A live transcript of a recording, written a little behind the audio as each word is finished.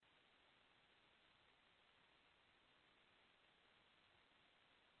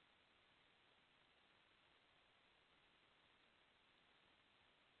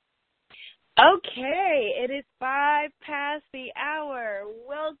Okay, it is 5 past the hour.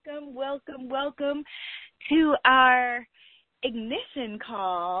 Welcome, welcome, welcome to our ignition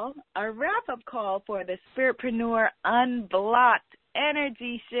call, our wrap-up call for the Spiritpreneur Unblocked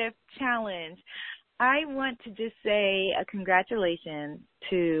Energy Shift Challenge. I want to just say a congratulations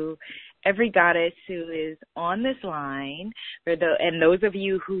to every goddess who is on this line, and those of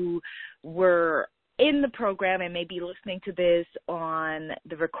you who were in the program and may be listening to this on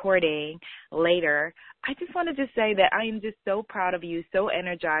the recording later. I just wanted to say that I am just so proud of you, so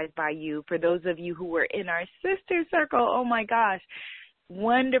energized by you. For those of you who were in our sister circle, oh my gosh,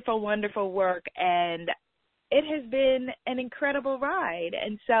 wonderful, wonderful work. And it has been an incredible ride.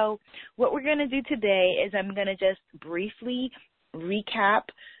 And so what we're going to do today is I'm going to just briefly recap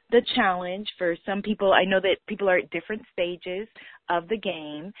the challenge for some people. I know that people are at different stages of the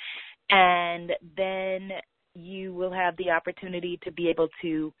game. And then you will have the opportunity to be able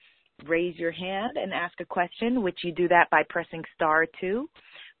to raise your hand and ask a question, which you do that by pressing star 2.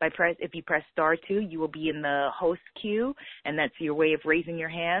 If you press star 2, you will be in the host queue, and that's your way of raising your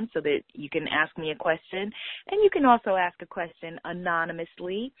hand so that you can ask me a question. And you can also ask a question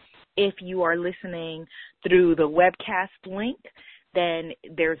anonymously. If you are listening through the webcast link, then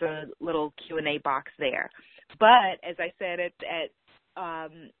there's a little Q&A box there. But as I said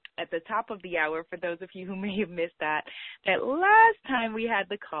at the top of the hour, for those of you who may have missed that last time we had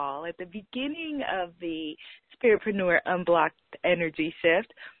the call at the beginning of the Spiritpreneur Unblocked Energy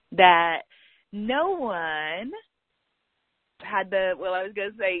Shift, that no one had I was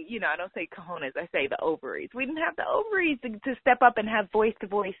going to say, I don't say cojones, I say the ovaries. We didn't have the ovaries to step up and have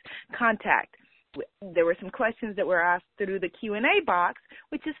voice-to-voice contact. There were some questions that were asked through the Q&A box,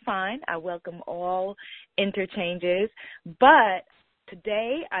 which is fine. I welcome all interchanges, but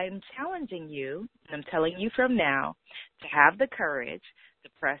today, I'm challenging you, and I'm telling you from now, to have the courage to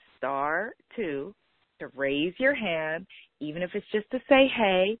press star 2, to raise your hand, even if it's just to say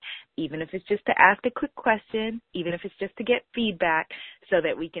hey, even if it's just to ask a quick question, even if it's just to get feedback, so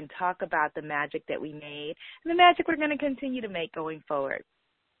that we can talk about the magic that we made and the magic we're going to continue to make going forward.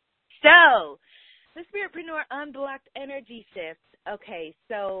 So, the Spiritpreneur Unblocked Energy Shift. Okay,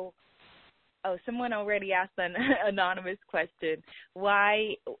 so someone already asked an anonymous question.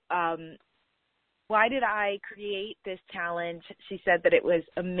 Why did I create this challenge? She said that it was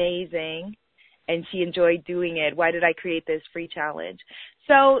amazing and she enjoyed doing it. Why did I create this free challenge?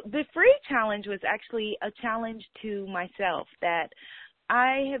 So the free challenge was actually a challenge to myself, that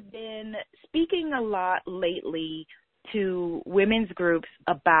I have been speaking a lot lately to women's groups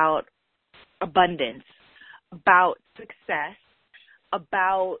about abundance, about success,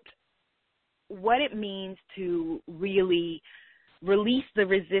 about what it means to really release the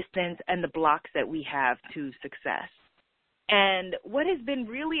resistance and the blocks that we have to success. And what has been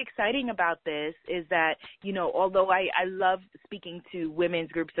really exciting about this is that, although I love speaking to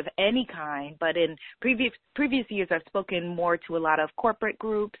women's groups of any kind, but in previous years I've spoken more to a lot of corporate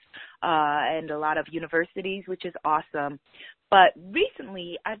groups and a lot of universities, which is awesome. But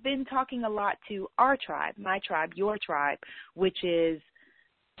recently I've been talking a lot to our tribe, my tribe, your tribe, which is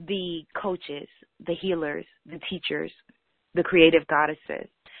the coaches, the healers, the teachers, the creative goddesses.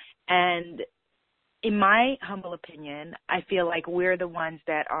 And in my humble opinion, I feel like we're the ones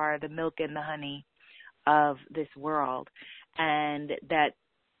that are the milk and the honey of this world, and that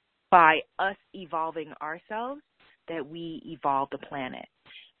by us evolving ourselves, that we evolve the planet.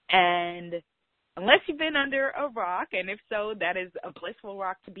 And unless you've been under a rock, and if so, that is a blissful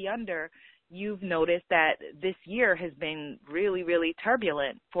rock to be under, you've noticed that this year has been really, really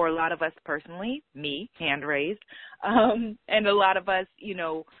turbulent for a lot of us personally, me, hand raised, and a lot of us,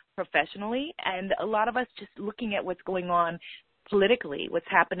 professionally, and a lot of us just looking at what's going on politically, what's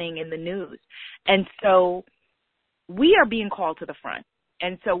happening in the news. And so we are being called to the front.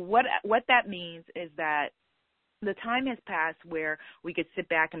 And so what that means is that the time has passed where we could sit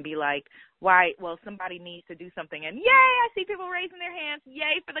back and be like, why? Well, somebody needs to do something. And yay, I see people raising their hands.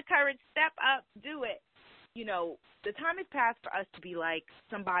 Yay for the courage. Step up. Do it. The time has passed for us to be like,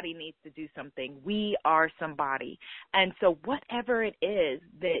 somebody needs to do something. We are somebody. And so whatever it is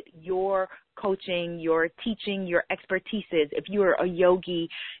that your coaching, your teaching, your expertise is, if you are a yogini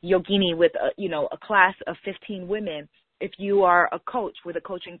with a class of 15 women, if you are a coach with a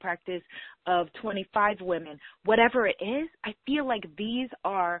coaching practice of 25 women, whatever it is, I feel like these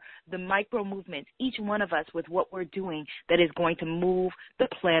are the micro movements, each one of us with what we're doing, that is going to move the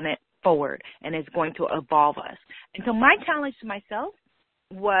planet forward and is going to evolve us. And so my challenge to myself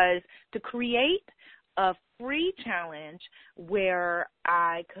was to create a free challenge where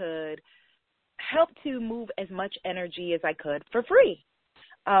I could help to move as much energy as I could for free.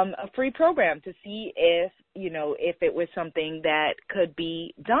 a free program to see if, if it was something that could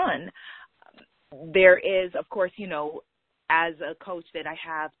be done. There is, of course, as a coach that I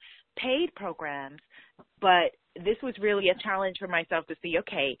have paid programs, but this was really a challenge for myself to see,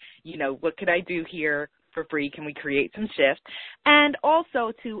 okay, what could I do here for free? Can we create some shifts? And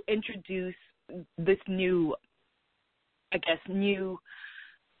also to introduce this new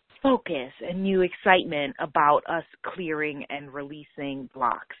focus and new excitement about us clearing and releasing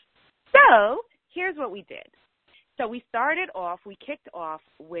blocks. So here's what we did. So we kicked off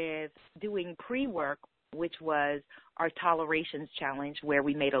with doing pre-work, which was our tolerations challenge, where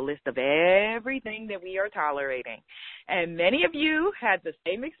we made a list of everything that we are tolerating. And many of you had the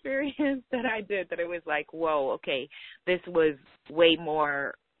same experience that I did, that it was like, whoa, okay, this was way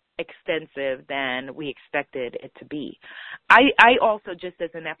more extensive than we expected it to be. I also, just as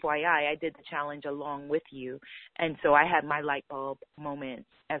an FYI, I did the challenge along with you, and so I had my light bulb moments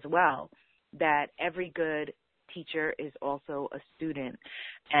as well, that every good teacher is also a student,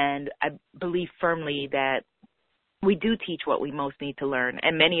 and I believe firmly that we do teach what we most need to learn,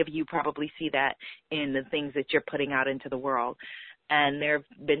 and many of you probably see that in the things that you're putting out into the world. And there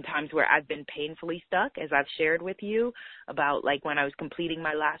have been times where I've been painfully stuck, as I've shared with you about like when I was completing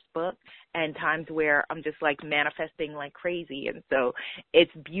my last book, and times where I'm just like manifesting like crazy. And so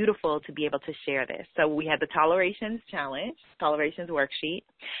it's beautiful to be able to share this. So we had the tolerations challenge, tolerations worksheet.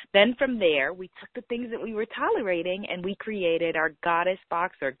 Then from there, we took the things that we were tolerating and we created our goddess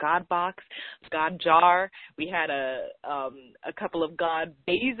box or God box, God jar. We had a couple of God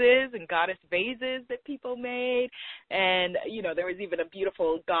vases and goddess vases that people made. And, there was even a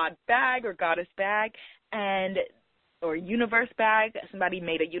beautiful God bag or goddess bag or universe bag. Somebody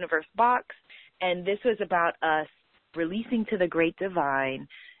made a universe box. And this was about us releasing to the great divine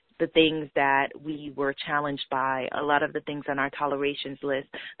the things that we were challenged by, a lot of the things on our tolerations list,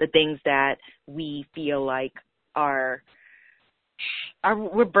 the things that we feel like we're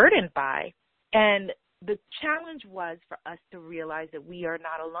burdened by. And the challenge was for us to realize that we are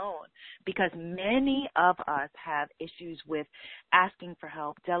not alone, because many of us have issues with asking for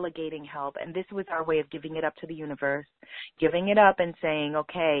help, delegating help, and this was our way of giving it up to the universe, giving it up and saying,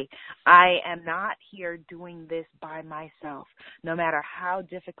 okay, I am not here doing this by myself, no matter how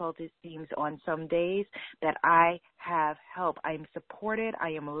difficult it seems on some days, that I have help. I am supported. I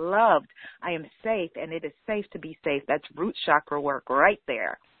am loved. I am safe, and it is safe to be safe. That's root chakra work right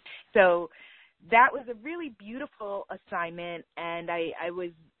there. So that was a really beautiful assignment, and I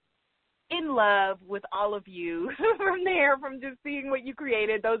was in love with all of you from there, from just seeing what you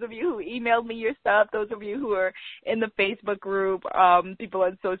created, those of you who emailed me your stuff, those of you who are in the Facebook group, people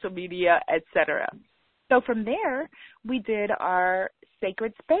on social media, etc. So from there, we did our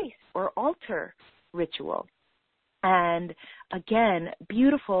sacred space or altar ritual. And again,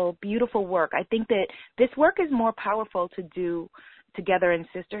 beautiful, beautiful work. I think that this work is more powerful to do together in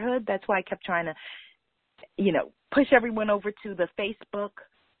sisterhood. That's why I kept trying to, push everyone over to the Facebook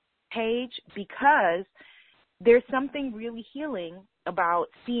page, because there's something really healing about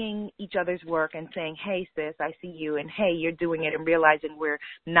seeing each other's work and saying, hey, sis, I see you, and hey, you're doing it, and realizing we're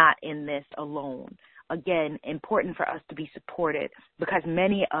not in this alone. Again, important for us to be supported, because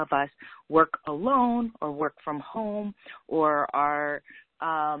many of us work alone or work from home or are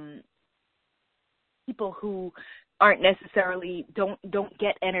people who aren't necessarily, don't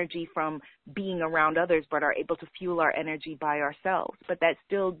get energy from being around others, but are able to fuel our energy by ourselves. But that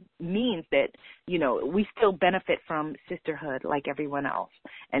still means that, we still benefit from sisterhood like everyone else.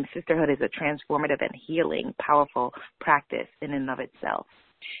 And sisterhood is a transformative and healing, powerful practice in and of itself.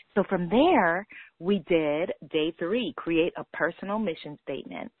 So from there, we did day 3, create a personal mission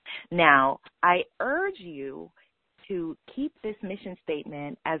statement. Now, I urge you to keep this mission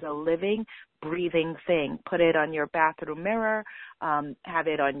statement as a living, breathing thing. Put it on your bathroom mirror, have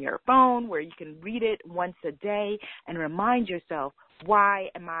it on your phone where you can read it once a day and remind yourself, why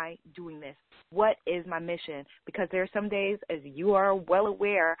am I doing this? What is my mission? Because there are some days, as you are well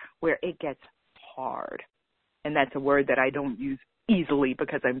aware, where it gets hard. And that's a word that I don't use easily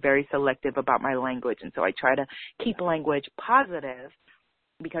because I'm very selective about my language. And so I try to keep language positive,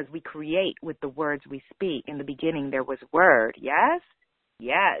 because we create with the words we speak. In the beginning, there was word. Yes?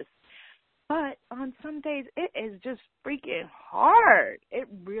 Yes. But on some days, it is just freaking hard. It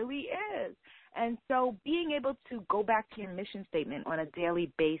really is. And so being able to go back to your mission statement on a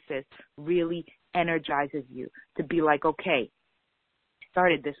daily basis really energizes you to be like, okay,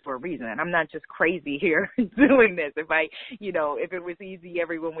 started this for a reason. And I'm not just crazy here doing this. If it was easy,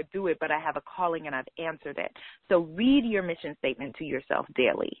 everyone would do it, but I have a calling and I've answered it. So read your mission statement to yourself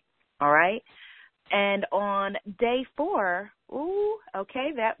daily. All right? And on day 4,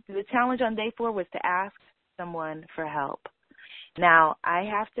 the challenge on day 4 was to ask someone for help. Now, I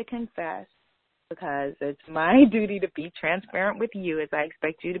have to confess, because it's my duty to be transparent with you as I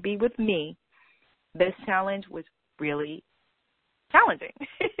expect you to be with me, this challenge was really challenging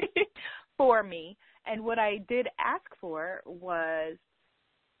for me. And what I did ask for was,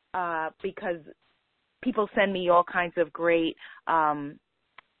 because people send me all kinds of great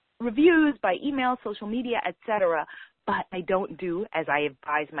reviews by email, social media, etc., but I don't do, as I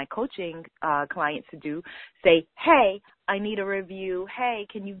advise my coaching clients to do, say, hey, I need a review. Hey,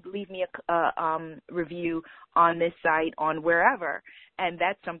 can you leave me a review on this site, on wherever? And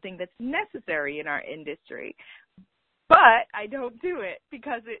that's something that's necessary in our industry. But I don't do it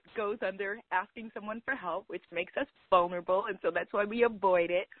because it goes under asking someone for help, which makes us vulnerable, and so that's why we avoid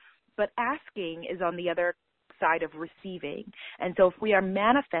it. But asking is on the other side of receiving. And so if we're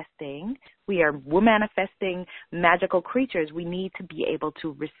manifesting magical creatures, we need to be able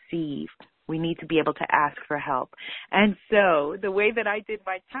to receive. We need to be able to ask for help. And so the way that I did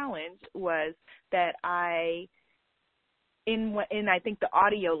my challenge was that in I think the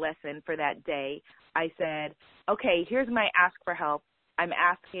audio lesson for that day, I said, okay, here's my ask for help. I'm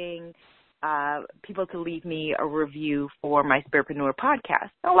asking people to leave me a review for my Spiritpreneur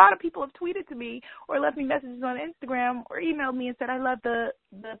podcast. A lot of people have tweeted to me or left me messages on Instagram or emailed me and said, I love the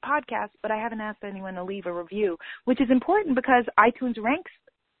podcast, but I haven't asked anyone to leave a review, which is important because iTunes ranks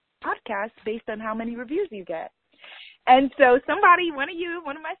podcasts based on how many reviews you get. And so somebody, one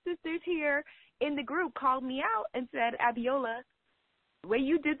of my sisters here in the group called me out and said, Abiola, the way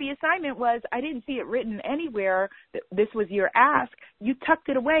you did the assignment was I didn't see it written anywhere that this was your ask. You tucked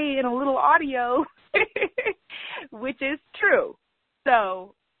it away in a little audio, which is true.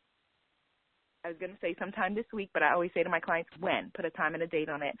 So I was going to say sometime this week, but I always say to my clients, when? Put a time and a date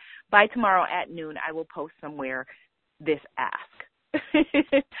on it. By tomorrow at noon, I will post somewhere this ask.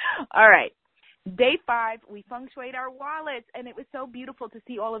 All right. Day 5, we feng shuied our wallets, and it was so beautiful to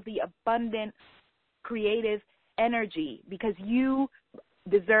see all of the abundant, creative energy, because you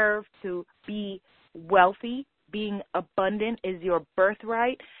deserve to be wealthy. Being abundant is your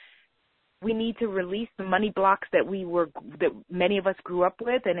birthright. We need to release the money blocks that many of us grew up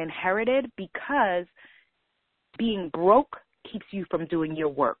with and inherited, because being broke keeps you from doing your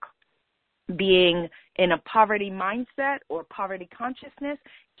work. Being in a poverty mindset or poverty consciousness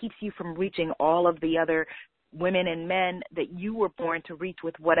keeps you from reaching all of the other women and men that you were born to reach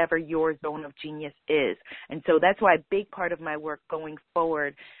with whatever your zone of genius is. And so that's why a big part of my work going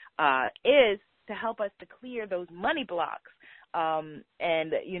forward is to help us to clear those money blocks. And,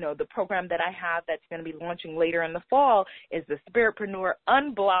 the program that I have that's going to be launching later in the fall is the Spiritpreneur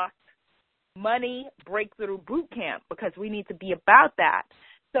Unblocked Money Breakthrough Boot Camp, because we need to be about that.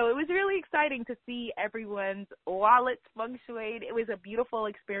 So it was really exciting to see everyone's wallets feng shuied. It was a beautiful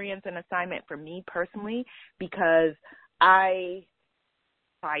experience and assignment for me personally, because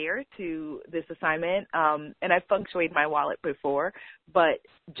prior to this assignment, and I feng shuied my wallet before, but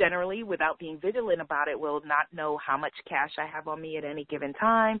generally without being vigilant about it, will not know how much cash I have on me at any given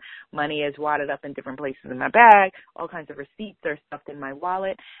time. Money is wadded up in different places in my bag. All kinds of receipts are stuffed in my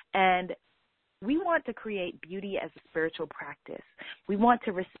wallet. And we want to create beauty as a spiritual practice. We want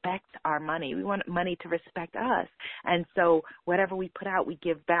to respect our money. We want money to respect us. And so whatever we put out, we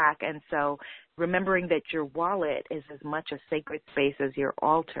give back. And so remembering that your wallet is as much a sacred space as your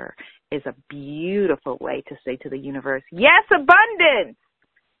altar is a beautiful way to say to the universe, yes, abundance.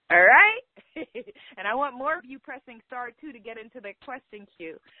 All right? And I want more of you pressing star 2 to get into the question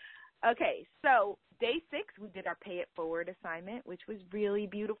queue. Okay, so day 6, we did our Pay It Forward assignment, which was really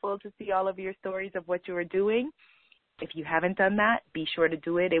beautiful to see all of your stories of what you were doing. If you haven't done that, be sure to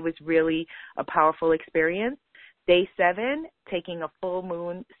do it. It was really a powerful experience. Day 7, taking a full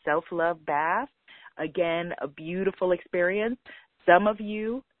moon self-love bath. Again, a beautiful experience. Some of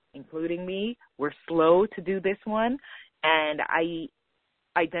you, including me, were slow to do this one, and I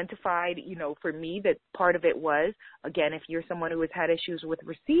identified, for me, that part of it was, again, if you're someone who has had issues with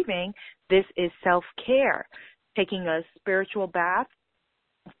receiving, this is self-care. Taking a spiritual bath,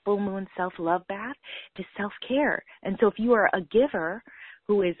 a full moon self-love bath, is self-care. And so if you are a giver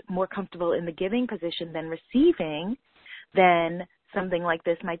who is more comfortable in the giving position than receiving, then something like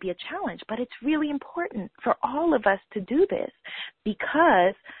this might be a challenge. But it's really important for all of us to do this,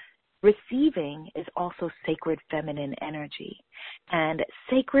 because receiving is also sacred feminine energy. And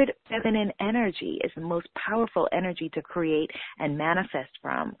sacred feminine energy is the most powerful energy to create and manifest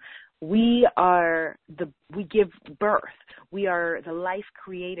from. We give birth. We are the life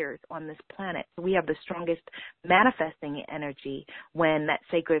creators on this planet. We have the strongest manifesting energy when that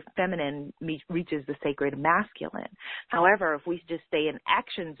sacred feminine reaches the sacred masculine. However, if we just stay in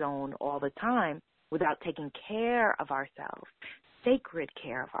action zone all the time without taking care of ourselves, sacred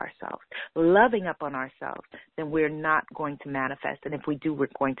care of ourselves, loving up on ourselves, then we're not going to manifest. And if we do, we're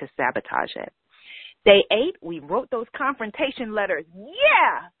going to sabotage it. Day 8, we wrote those confrontation letters.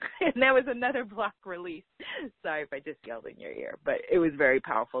 Yeah! And there was another block release. Sorry if I just yelled in your ear, but it was very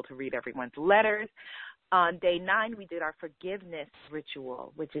powerful to read everyone's letters. On day 9, we did our forgiveness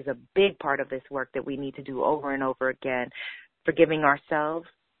ritual, which is a big part of this work that we need to do over and over again. Forgiving ourselves,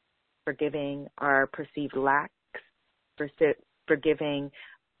 forgiving our perceived lacks, forgiving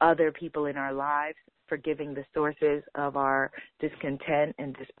other people in our lives, forgiving the sources of our discontent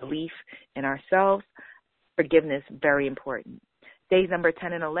and disbelief in ourselves. Forgiveness, very important. Days number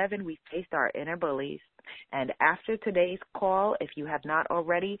 10 and 11, we faced our inner bullies. And after today's call, if you have not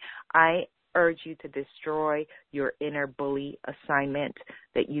already, I urge you to destroy your inner bully assignment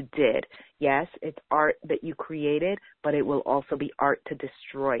that you did. Yes, it's art that you created, but it will also be art to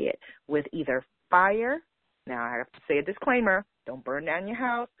destroy it with either fire. Now, I have to say a disclaimer. Don't burn down your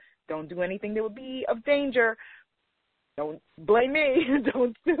house. Don't do anything that would be of danger. Don't blame me.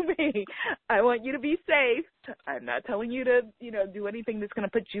 Don't sue me. I want you to be safe. I'm not telling you to, do anything that's going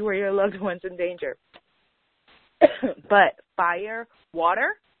to put you or your loved ones in danger. But fire,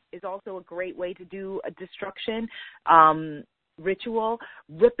 water is also a great way to do a destruction ritual.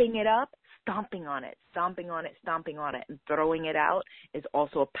 Ripping it up, stomping on it, and throwing it out is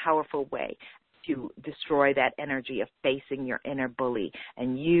also a powerful way to destroy that energy of facing your inner bully.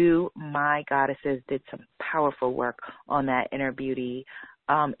 And you, my goddesses, did some powerful work on that inner bully,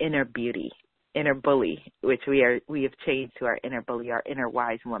 which we have changed to our inner bully, our inner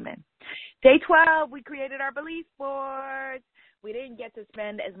wise woman. Day 12, we created our belief boards. We didn't get to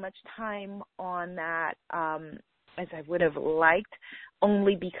spend as much time on that as I would have liked,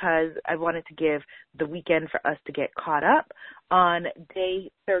 only because I wanted to give the weekend for us to get caught up. On day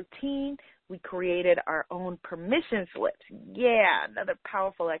 13, we created our own permission slips. Yeah, another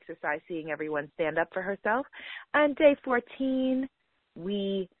powerful exercise, seeing everyone stand up for herself. On day 14,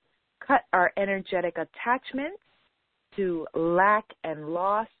 we cut our energetic attachments to lack and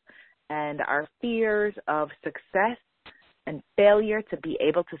loss and our fears of success and failure to be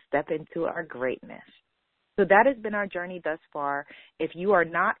able to step into our greatness. So that has been our journey thus far. If you are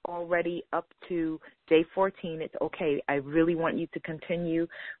not already up to day 14, it's okay. I really want you to continue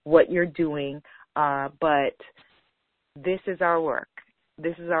what you're doing, but this is our work.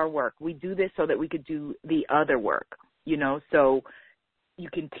 This is our work. We do this so that we could do the other work, so you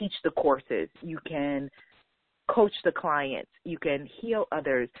can teach the courses, you can coach the clients, you can heal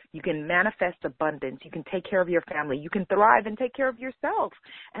others, you can manifest abundance, you can take care of your family, you can thrive and take care of yourself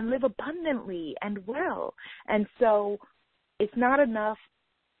and live abundantly and well. And so it's not enough,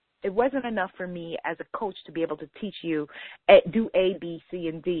 it wasn't enough for me as a coach to be able to teach you do A, B, C,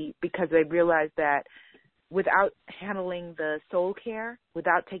 and D, because I realized that without handling the soul care,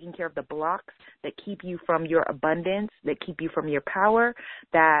 without taking care of the blocks that keep you from your abundance, that keep you from your power,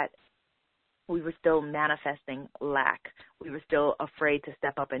 that we were still manifesting lack. We were still afraid to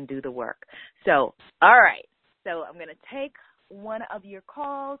step up and do the work. So, all right. So I'm going to take one of your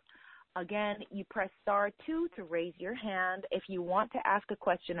calls. Again, you press star 2 to raise your hand. If you want to ask a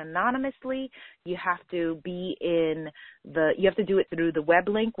question anonymously, you have to do it through the web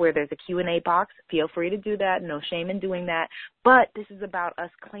link where there's a Q&A box. Feel free to do that. No shame in doing that. But this is about us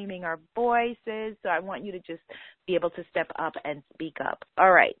claiming our voices, so I want you to just be able to step up and speak up.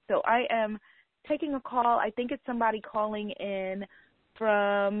 All right. So I am taking a call. I think it's somebody calling in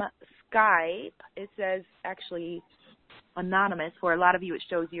from Skype. It says actually anonymous. For a lot of you, it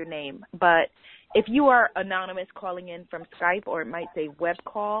shows your name. But if you are anonymous calling in from Skype, or it might say web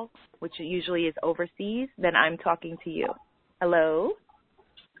call, which usually is overseas, then I'm talking to you. Hello?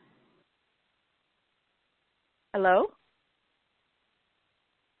 Hello?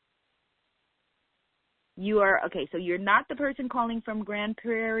 You are, okay, so you're not the person calling from Grand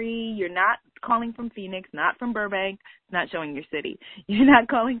Prairie. You're not calling from Phoenix, not from Burbank. It's not showing your city. You're not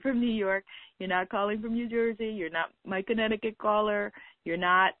calling from New York. You're not calling from New Jersey. You're not my Connecticut caller. You're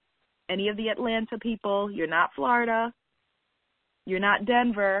not any of the Atlanta people. You're not Florida. You're not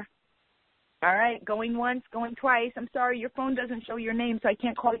Denver. All right, going once, going twice. I'm sorry, your phone doesn't show your name, so I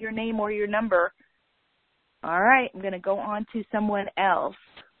can't call your name or your number. All right, I'm going to go on to someone else.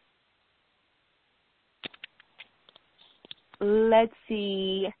 Let's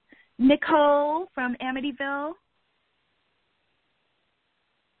see. Nicole from Amityville.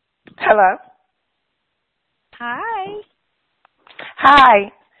 Hello. Hi.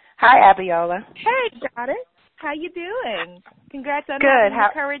 Hi. Hi, Abiola. Hey, Goddess. How you doing? Congrats on Good. having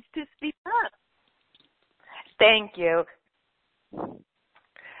the courage to speak up. Thank you.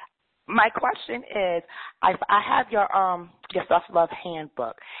 My question is, I have your self-love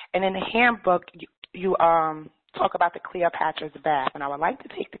handbook, and in the handbook you talk about the Cleopatra's bath, and I would like to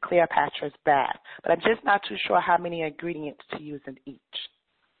take the Cleopatra's bath, but I'm just not too sure how many ingredients to use in each.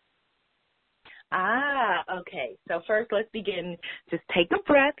 Okay. So first, let's begin. Just take a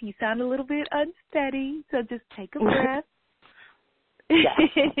breath. You sound a little bit unsteady, so just take a breath.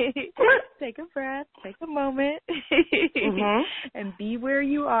 Take a breath. Take a moment. And be where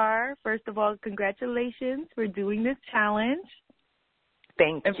you are. First of all, congratulations for doing this challenge.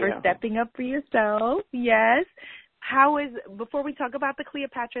 Thank you. And for stepping up for yourself. Yes. Before we talk about the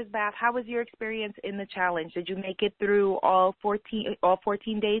Cleopatra's bath, how was your experience in the challenge? Did you make it through all 14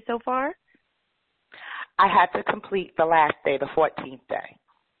 days so far? I had to complete the last day, the 14th day.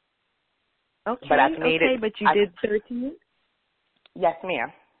 Okay, but I've made it. But you did 13? Yes,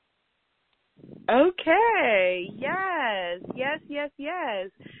 ma'am. Okay. Yes.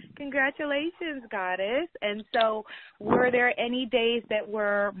 Congratulations, Goddess. And so were there any days that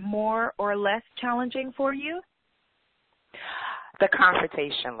were more or less challenging for you? The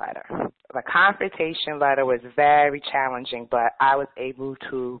confrontation letter. The confrontation letter was very challenging, but I was able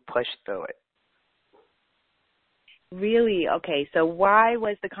to push through it. Really? Okay. So why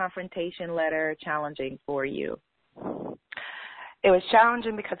was the confrontation letter challenging for you? It was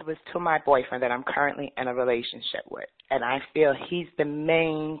challenging because it was to my boyfriend that I'm currently in a relationship with, and I feel he's the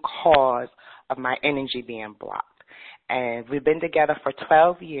main cause of my energy being blocked. And we've been together for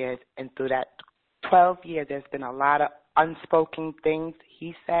 12 years, and through that 12 years, there's been a lot of unspoken things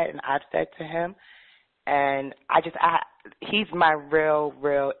he said and I've said to him, and he's my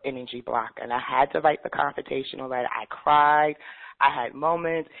real energy block, and I had to write the confrontational letter. I cried. I had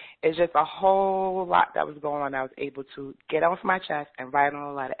moments. It's just a whole lot that was going on. I was able to get off my chest and write on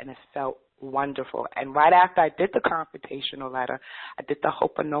a letter, and it felt wonderful. And right after I did the confrontational letter, I did the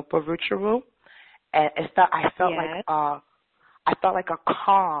Ho'oponopono ritual, and I felt like a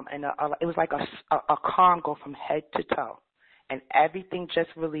calm, and it was like a calm go from head to toe, and everything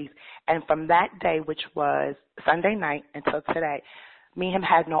just released. And from that day, which was Sunday night until today, me and him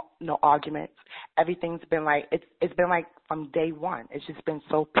had no arguments. Everything's been like it's been like from day one. It's just been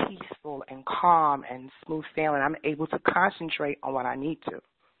so peaceful and calm and smooth sailing. I'm able to concentrate on what I need to.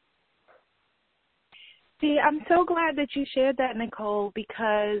 See, I'm so glad that you shared that, Nicole,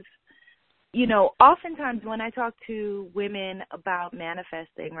 because oftentimes when I talk to women about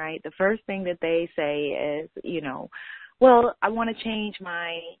manifesting, right, the first thing that they say is, well, I want to change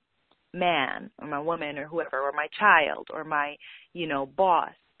my man or my woman or whoever or my child or my,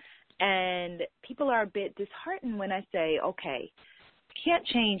 boss. And people are a bit disheartened when I say, okay, you can't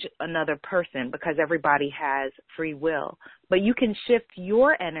change another person because everybody has free will, but you can shift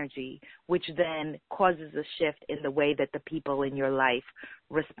your energy, which then causes a shift in the way that the people in your life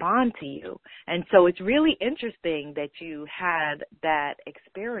respond to you. And so it's really interesting that you had that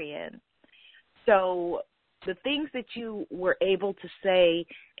experience. So the things that you were able to say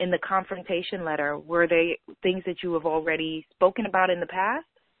in the confrontation letter, were they things that you have already spoken about in the past,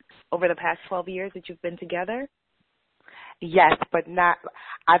 over the past 12 years that you've been together? Yes, but not.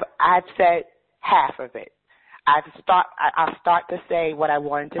 I've said half of it. I'll start to say what I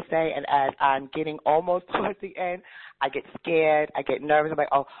wanted to say, and as I'm getting almost towards the end, I get scared. I get nervous. I'm like,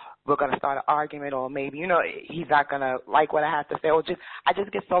 oh, we're gonna start an argument, or maybe he's not gonna like what I have to say, or I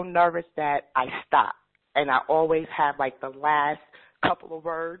just get so nervous that I stop. And I always have like the last couple of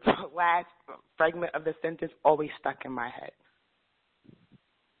words, the last fragment of the sentence always stuck in my head.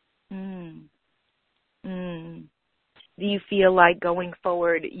 Do you feel like going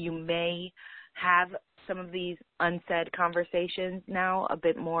forward you may have some of these unsaid conversations now a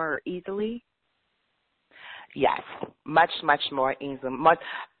bit more easily? Yes, much more easily.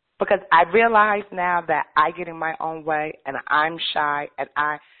 Because I realize now that I get in my own way and I'm shy and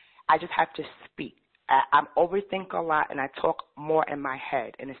I just have to speak. I overthink a lot, and I talk more in my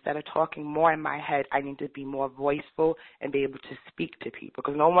head. And instead of talking more in my head, I need to be more voiceful and be able to speak to people,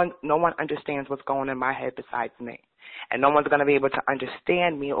 because no one understands what's going on in my head besides me. And no one's going to be able to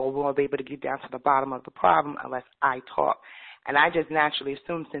understand me or will be able to get down to the bottom of the problem unless I talk. And I just naturally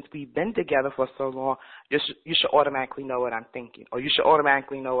assume, since we've been together for so long, you should automatically know what I'm thinking, or you should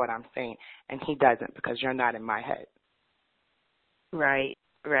automatically know what I'm saying. And he doesn't, because you're not in my head. Right.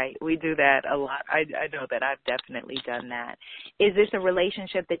 We do that a lot. I know that I've definitely done that. is this a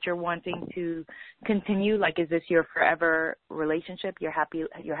relationship that you're wanting to continue? Like, is this your forever relationship? You're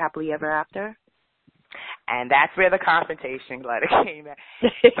happily ever after? And that's where the confrontation letter came in.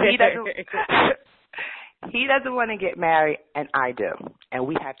 He doesn't want to get married, and I do. And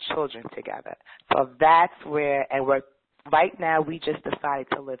we have children together. So that's where, and right now we just decided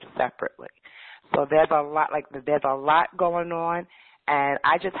to live separately. So there's a lot going on, and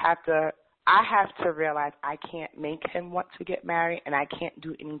I have to realize I can't make him want to get married, and I can't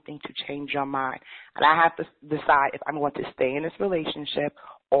do anything to change your mind. And I have to decide if I'm going to stay in this relationship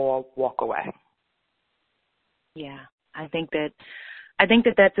or walk away. Yeah, I think that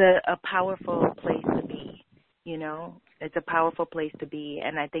that's a powerful place to be. You know, it's a powerful place to be,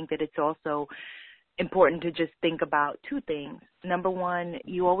 and I think that it's also important to just think about two things. Number one,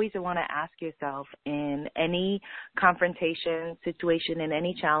 you always want to ask yourself in any confrontation situation, in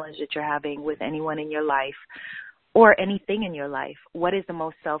any challenge that you're having with anyone in your life or anything in your life, what is the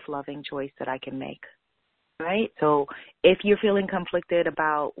most self-loving choice that I can make? Right? So if you're feeling conflicted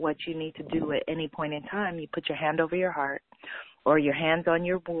about what you need to do at any point in time, you put your hand over your heart or your hands on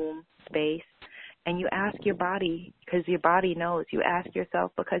your womb space, and you ask your body, because your body knows. You ask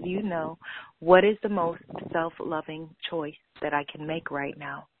yourself because you know, what is the most self-loving choice that I can make right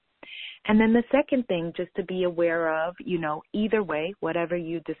now? And then the second thing, just to be aware of, you know, either way, whatever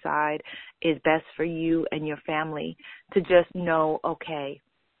you decide is best for you and your family, to just know, okay,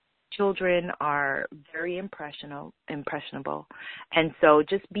 children are very impressionable, and so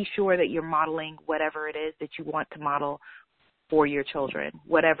just be sure that you're modeling whatever it is that you want to model for your children,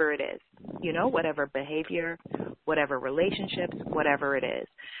 whatever it is, you know, whatever behavior, whatever relationships, whatever it is.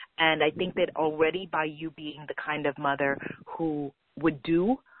 And I think that already by you being the kind of mother who would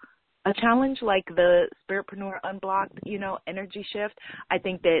do a challenge like the Spiritpreneur Unblocked, you know, energy shift, I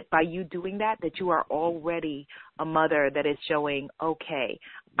think that by you doing that you are already a mother that is showing, okay,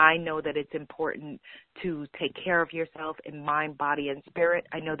 I know that it's important to take care of yourself in mind, body, and spirit.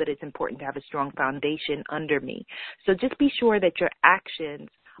 I know that it's important to have a strong foundation under me. So just be sure that your actions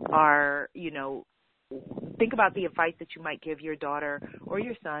are, you know, think about the advice that you might give your daughter or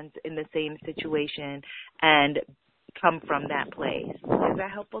your sons in the same situation and come from that place. Is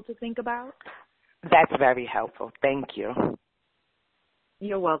that helpful to think about? That's very helpful. Thank you.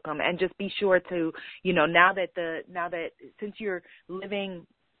 You're welcome. And just be sure to, you know, now that since you're living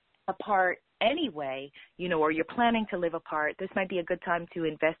apart anyway, you know, or you're planning to live apart, this might be a good time to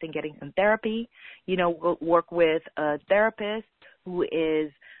invest in getting some therapy. You know, work with a therapist who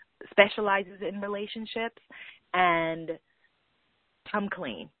specializes in relationships, and come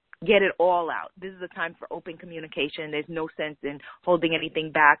clean. Get it all out. This is a time for open communication. There's no sense in holding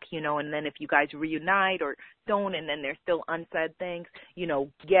anything back, you know, and then if you guys reunite or don't, and then there's still unsaid things, you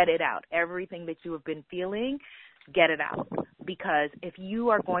know, get it out. Everything that you have been feeling, get it out. Because if you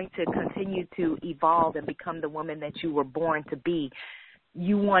are going to continue to evolve and become the woman that you were born to be,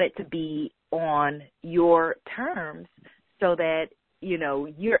 you want it to be on your terms so that, you know,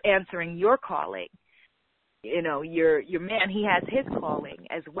 you're answering your calling. You know, your man, he has his calling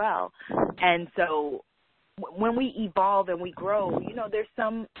as well. And so when we evolve and we grow, you know, there's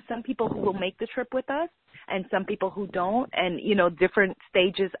some people who will make the trip with us and some people who don't, and, you know, different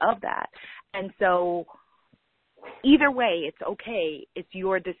stages of that. And so either way, it's okay. It's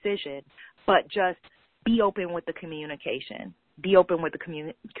your decision. But just be open with the communication. Be open with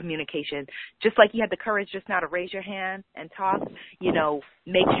the communication. Just like you had the courage just now to raise your hand and talk, you know,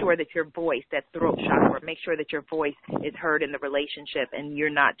 make sure that your voice, that throat chakra, make sure that your voice is heard in the relationship and you're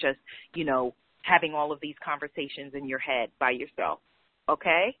not just, you know, having all of these conversations in your head by yourself.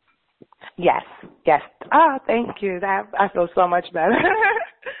 Okay? Yes. Thank you. I feel so much better.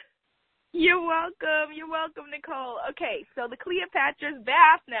 You're welcome. You're welcome, Nicole. Okay, so the Cleopatra's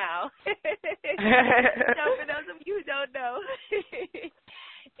bath now. So for those of you who don't know,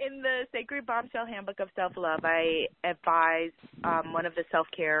 in the Sacred Bombshell Handbook of Self-Love, I advise one of the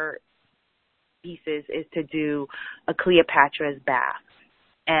self-care pieces is to do a Cleopatra's bath.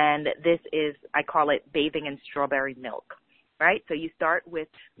 And this is, I call it bathing in strawberry milk, right? So you start with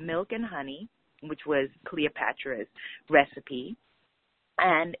milk and honey, which was Cleopatra's recipe.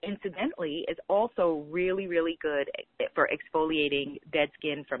 And incidentally, it's also really, really good for exfoliating dead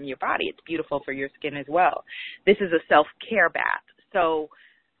skin from your body. It's beautiful for your skin as well. This is a self-care bath. So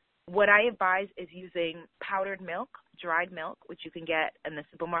what I advise is using powdered milk, dried milk, which you can get in the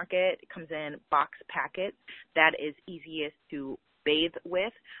supermarket. It comes in box packets. That is easiest to bathe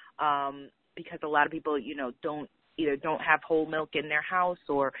with because a lot of people, you know, don't either don't have whole milk in their house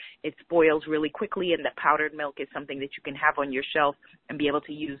or it spoils really quickly, and the powdered milk is something that you can have on your shelf and be able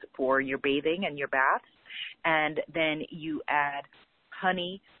to use for your bathing and your baths. And then you add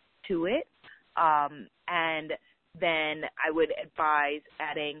honey to it, and then I would advise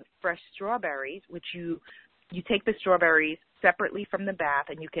adding fresh strawberries, which you take the strawberries separately from the bath,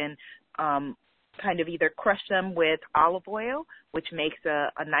 and you can kind of either crush them with olive oil, which makes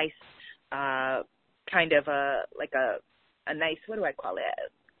a nice kind of a nice, what do I call it?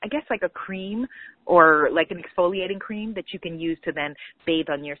 I guess like a cream or like an exfoliating cream that you can use to then bathe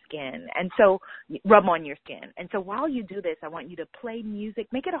on your skin. And so rub on your skin. And so while you do this, I want you to play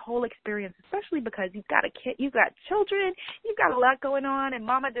music, make it a whole experience, especially because you've got a kid, you've got children, you've got a lot going on, and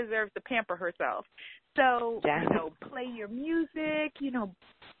mama deserves to pamper herself. So, play your music,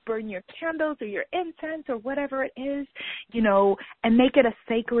 burn your candles or your incense or whatever it is, and make it a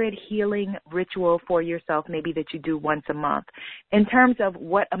sacred healing ritual for yourself, maybe that you do once a month. In terms of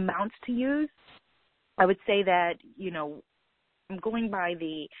what amounts to use, I would say that, I'm going by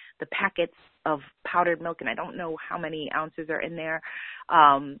the packets of powdered milk, and I don't know how many ounces are in there.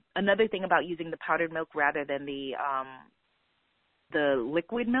 Another thing about using the powdered milk rather than the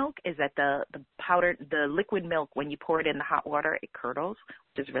liquid milk is that the liquid milk, when you pour it in the hot water, it curdles,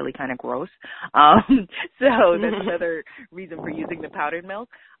 which is really kind of gross. So that's another reason for using the powdered milk.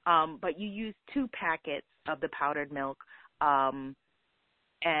 But you use 2 packets of the powdered milk, and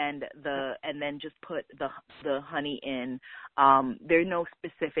then just put the honey in. There are no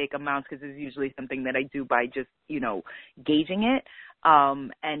specific amounts because it's usually something that I do by just, gauging it.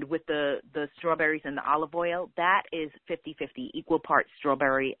 And with the strawberries and the olive oil, that is 50-50, equal parts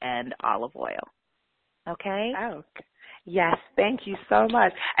strawberry and olive oil. Okay? Oh, yes. Thank you so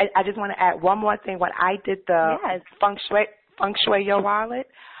much. I just want to add one more thing. When I did the feng shui your wallet,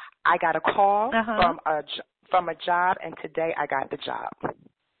 I got a call from a job, and today I got the job.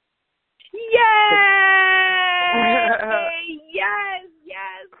 Yay! Yes.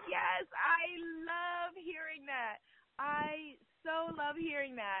 I love hearing that. I so love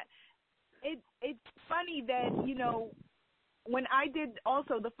hearing that. It's funny that, when I did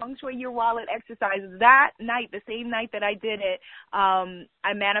also the Feng Shui Your Wallet exercises that night, the same night that I did it,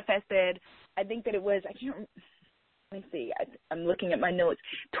 I manifested, I think that it was, let me see, I'm looking at my notes,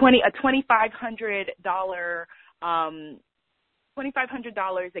 $2,500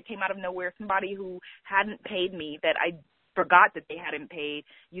 that came out of nowhere. Somebody who hadn't paid me, that I forgot that they hadn't paid,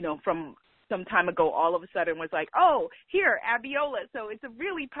 from some time ago, all of a sudden was like, oh, here, Abiola. So it's a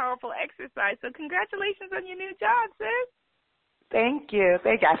really powerful exercise. So congratulations on your new job, sis. Thank you.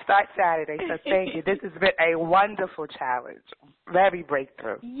 I start Saturday, so thank you. This has been a wonderful challenge. Very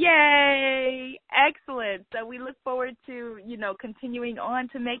breakthrough. Yay. Excellent. So we look forward to, continuing on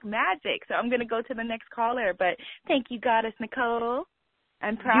to make magic. So I'm going to go to the next caller, but thank you, Goddess Nicole.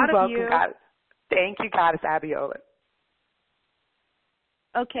 I'm proud of you. You're welcome, Goddess. Thank you, Goddess Abiola.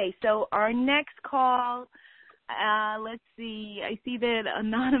 Okay, so our next call, let's see. I see that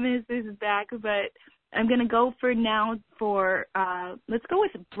Anonymous is back, but I'm going to go for let's go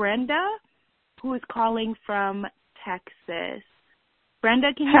with Brenda, who is calling from Texas.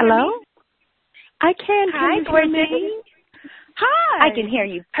 Brenda, can you hear me? I can. Hi, can you hear me? Hi. I can hear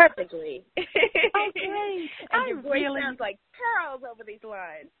you perfectly. Oh, great. And your voice sounds like pearls over these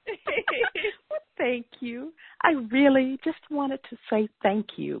lines. Well, thank you. I really just wanted to say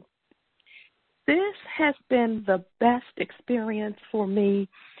thank you. This has been the best experience for me.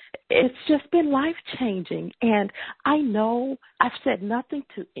 It's just been life-changing, and I know I've said nothing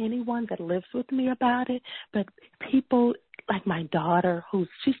to anyone that lives with me about it, but people like my daughter,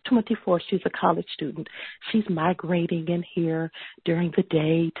 she's 24, she's a college student. She's migrating in here during the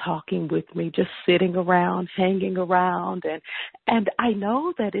day, talking with me, just sitting around, hanging around, and I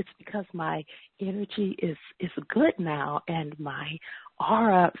know that it's because my energy is good now, and my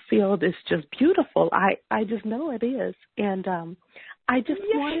aura field is just beautiful. I just know it is, and I just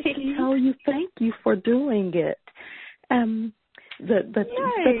wanted to tell you thank you for doing it. The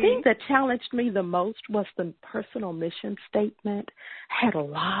thing that challenged me the most was the personal mission statement. I had a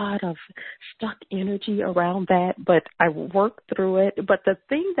lot of stuck energy around that, but I worked through it. But the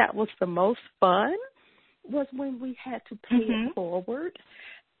thing that was the most fun was when we had to pay it forward.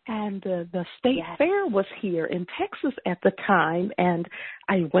 And the state fair was here in Texas at the time, and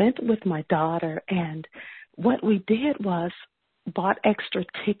I went with my daughter, and what we did was bought extra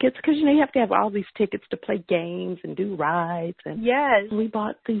tickets, because you have to have all these tickets to play games and do rides, and we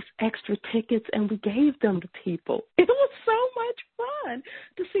bought these extra tickets and we gave them to people. It was so much fun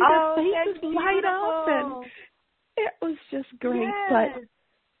to see their faces light up, and it was just great.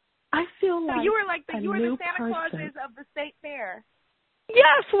 I feel like you were like a you were new the Santa person. Clauses of the state fair.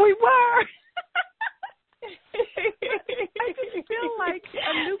 Yes, we were. I just feel like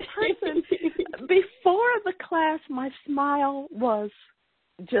a new person. Before the class, my smile was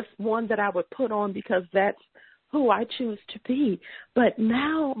just one that I would put on because that's who I choose to be. But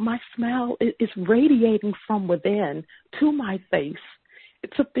now my smile is radiating from within to my face.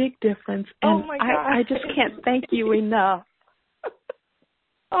 It's a big difference, and Oh my God. I just can't thank you enough.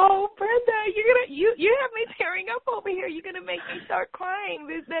 Oh, Brenda, you have me tearing up over here. You're gonna make me start crying.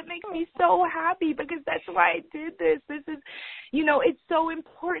 That makes me so happy because that's why I did this. This is, it's so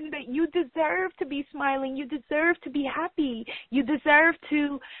important that you deserve to be smiling. You deserve to be happy. You deserve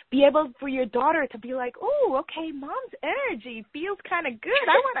to be able for your daughter to be like, oh, okay, Mom's energy feels kind of good.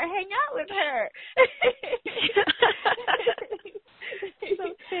 I want to hang out with her.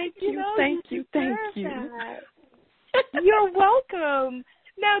 So thank you. You're welcome.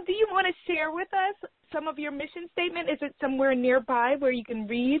 Now, do you want to share with us some of your mission statement? Is it somewhere nearby where you can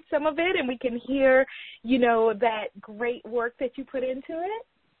read some of it and we can hear, that great work that you put into it?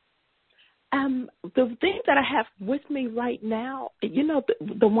 The thing that I have with me right now,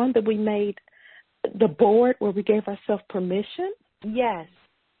 the one that we made, the board where we gave ourselves permission. Yes.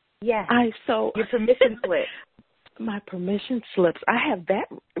 Your permission slip. My permission slips. I have that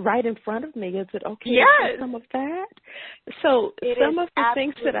right in front of me. Is it okay to Yes. do some of that? So it some is of the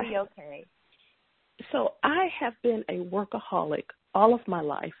things that okay. So I have been a workaholic all of my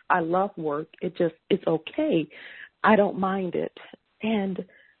life. I love work. It's okay. I don't mind it. And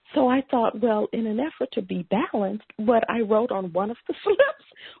so I thought, well, in an effort to be balanced, what I wrote on one of the slips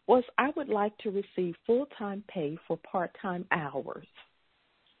was I would like to receive full-time pay for part-time hours.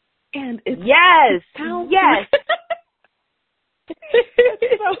 And it sounds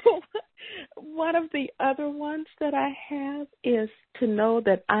So one of the other ones that I have is to know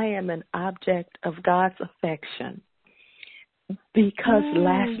that I am an object of God's affection. Because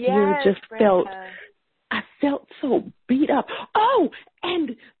last year I felt so beat up. Oh,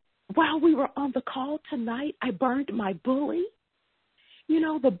 and while we were on the call tonight, I burned my bully.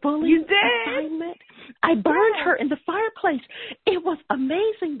 The bully assignment. I burned her in the fireplace. It was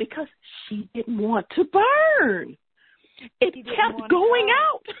amazing because she didn't want to burn. It kept going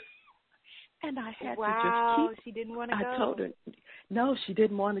out. And I had to just keep. She didn't want to go. I told her, no, she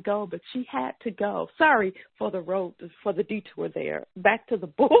didn't want to go, but she had to go. Sorry for the detour there. Back to the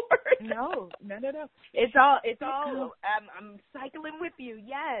board. No. It's all. I'm cycling with you.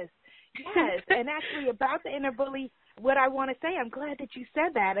 Yes. And actually, about the inner bully, what I want to say, I'm glad that you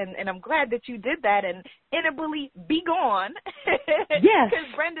said that, and I'm glad that you did that. And inner bully, be gone. Yes.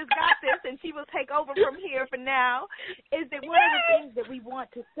 Because Brenda's got this, and she will take over from here for now. Is that one of the things that we want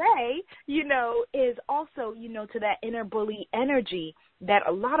to say, is also, to that inner bully energy, that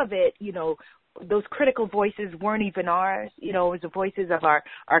a lot of it, those critical voices weren't even ours. It was the voices of our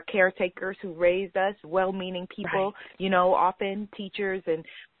caretakers who raised us, well-meaning people, right. Often teachers and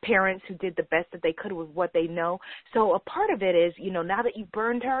parents who did the best that they could with what they know. So a part of it is, now that you've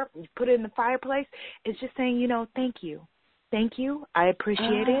burned her, you put it in the fireplace, it's just saying, thank you. Thank you. I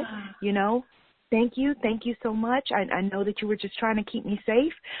appreciate it. Thank you so much. I know that you were just trying to keep me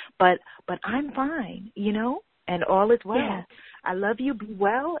safe, but I'm fine, and all is well. Yes. I love you. Be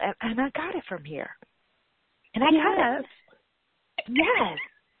well, and I got it from here. And I got it.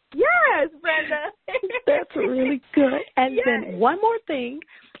 Yes, Brenda. That's really good. And then one more thing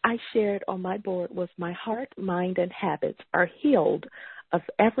I shared on my board was my heart, mind, and habits are healed of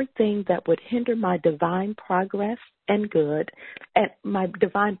everything that would hinder my divine progress and good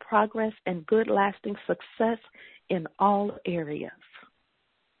lasting success in all areas.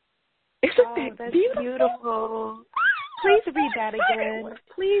 Isn't that beautiful? Please read that again.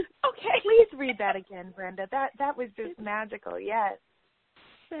 Please read that again, Brenda. That was just magical. Yes.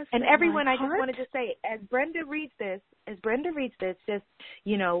 And everyone, I just wanted to say, as Brenda reads this, just,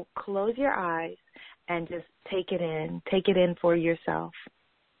 close your eyes and just take it in for yourself.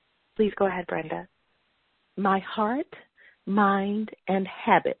 Please go ahead, Brenda. My heart, mind, and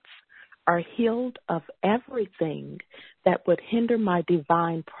habits are healed of everything that would hinder my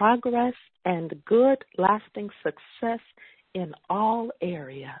divine progress and good, lasting success in all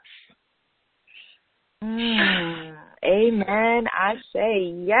areas. Amen. I say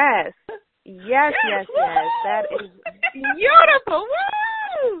yes. Yes. That is beautiful.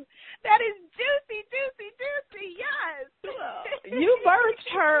 Woo! That is juicy. Yes. You birthed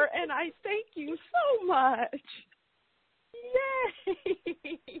her, and I thank you so much. Yay.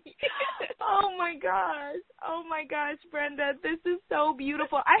 Oh, Oh my gosh, Brenda, this is so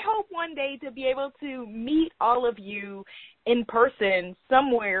beautiful. I hope one day to be able to meet all of you in person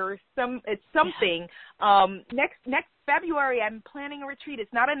somewhere. It's something. Next February, I'm planning a retreat.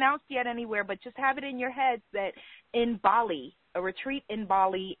 It's not announced yet anywhere, but just have it in your heads that in Bali, a retreat in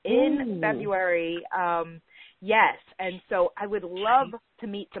Bali in February. Yes, and so I would love to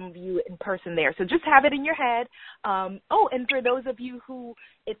meet some of you in person there. So just have it in your head. And for those of you who,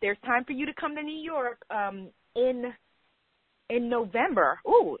 if there's time for you to come to New York in November,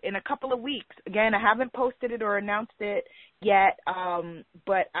 in a couple of weeks. Again, I haven't posted it or announced it yet,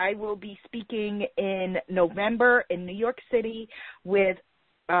 but I will be speaking in November in New York City with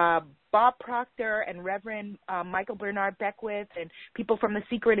Bob Proctor and Reverend Michael Bernard Beckwith and people from The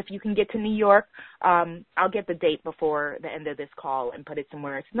Secret. If you can get to New York, I'll get the date before the end of this call and put it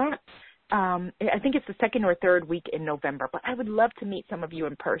somewhere. It's not, I think it's the second or third week in November, but I would love to meet some of you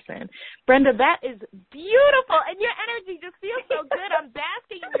in person. Brenda, that is beautiful, and your energy just feels so good. I'm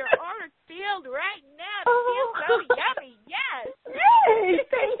basking in your aura field right now. It feels so yummy. Yes. Yay,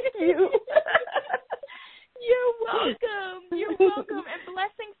 thank you. You're welcome. You're welcome. And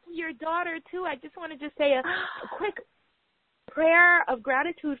blessings to your daughter, too. I just want to just say a quick prayer of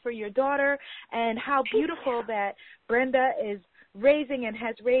gratitude for your daughter and how beautiful that Brenda is raising and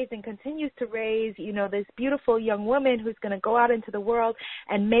has raised and continues to raise, this beautiful young woman who's going to go out into the world.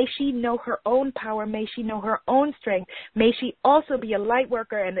 And may she know her own power. May she know her own strength. May she also be a light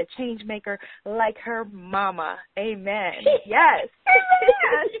worker and a change maker like her mama. Amen. Yes.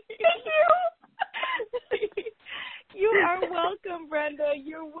 Amen. Thank you. You are welcome, Brenda.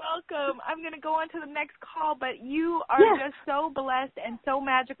 You're welcome. I'm going to go on to the next call, but you are just so blessed and so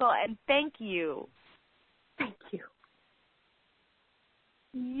magical, and thank you. Thank you.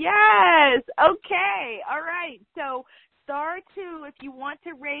 Yes. Okay. All right. So *2 if you want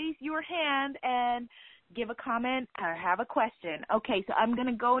to raise your hand and give a comment or have a question. Okay. So I'm going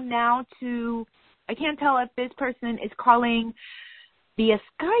to go now to, I can't tell if this person is calling via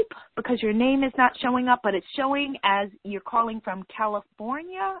Skype because your name is not showing up, but it's showing as you're calling from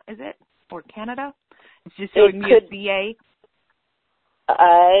California, is it? Or Canada? It's just showing me a CA.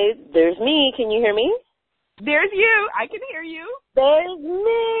 There's me. Can you hear me? There's you. I can hear you. There's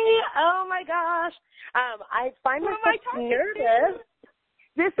me. Oh, my gosh. I find myself nervous.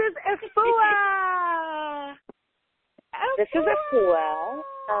 This is Afua. This is Afua.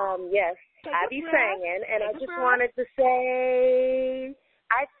 Yes. Abby Sangen, and I just wanted to say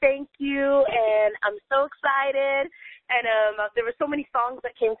I thank you, and I'm so excited. And there were so many songs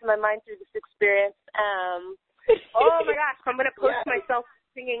that came to my mind through this experience. Oh my gosh, I'm gonna post myself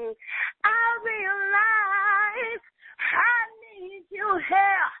singing. I realize I need you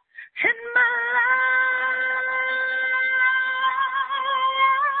here in my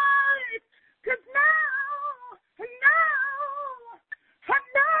life, 'cause now I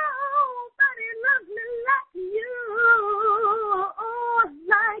know nobody loves me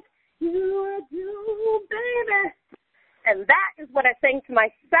like you do, baby. And that is what I sang to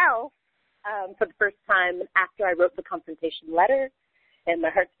myself for the first time after I wrote the confrontation letter, and my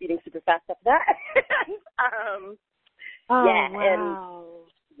heart's beating super fast after that. Wow.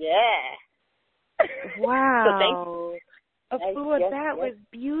 Wow. So thank you. Afua, that was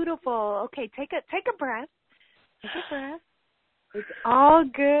beautiful. Okay, take a breath. Take a breath. It's all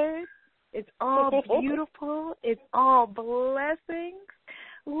good. It's all beautiful. It's all blessings.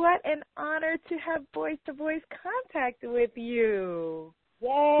 What an honor to have voice-to-voice contact with you.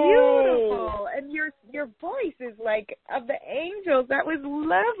 Yay. Beautiful. And your voice is like of the angels. That was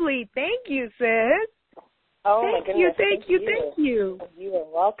lovely. Thank you, sis. Oh, my goodness. Thank you. You are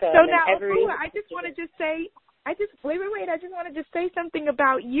welcome. So now, Afua, I just want to just say, I just want to just say something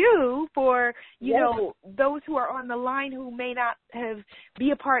about you for, you know, those who are on the line who may not be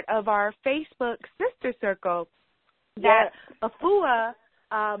a part of our Facebook sister circle. That Afua,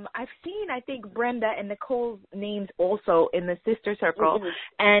 I've seen, I think, Brenda and Nicole's names also in the sister circle.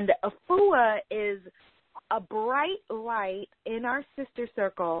 And Afua is a bright light in our sister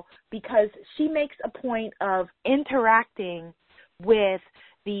circle because she makes a point of interacting with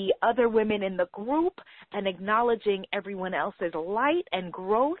the other women in the group and acknowledging everyone else's light and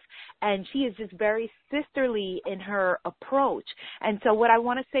growth, and she is just very sisterly in her approach. And so what I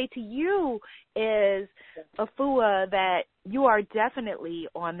want to say to you is, Afua, that you are definitely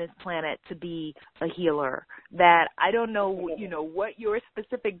on this planet to be a healer, that I don't know, you know, what your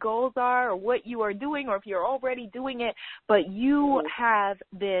specific goals are or what you are doing or if you're already doing it, but you have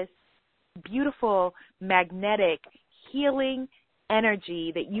this beautiful, magnetic, healing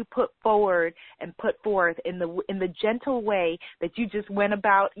energy that you put forward and put forth in the gentle way that you just went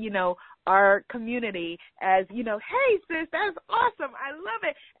about, you know, our community as, you know, hey, sis, that's awesome. I love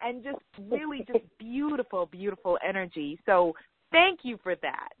it. And just really just beautiful, beautiful energy. So thank you for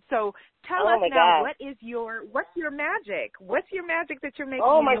that. So tell us now, what's your magic? What's your magic that you're making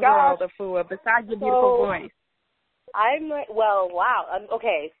in the world, Afua, besides your beautiful voice?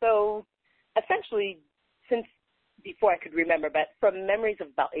 Okay, so essentially, since before I could remember, but from memories of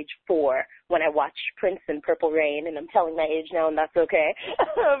about age 4, when I watched Prince and Purple Rain, and I'm telling my age now, and that's okay,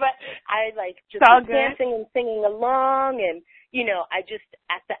 but I just was dancing and singing along, and, you know,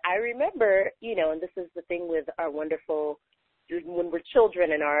 I remember, you know, and this is the thing with our wonderful, when we're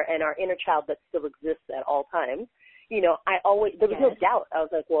children and our inner child that still exists at all times, you know, there was no doubt. I was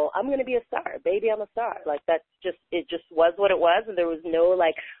like, well, I'm going to be a star. Baby, I'm a star. Like, it just was what it was. And there was no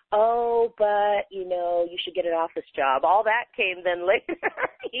oh, but, you know, you should get an office job. All that came then later,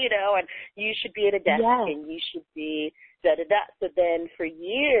 you know, and you should be at a desk and you should be da-da-da. So then for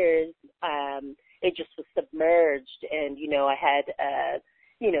years, it just was submerged. And, you know, I had,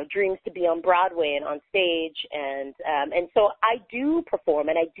 you know, dreams to be on Broadway and on stage. And so I do perform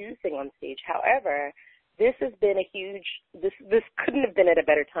and I do sing on stage. However, this has been this couldn't have been at a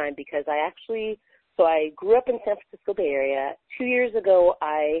better time because I grew up in San Francisco Bay Area. 2 years ago,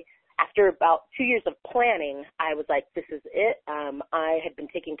 after about 2 years of planning, I was like, this is it. I had been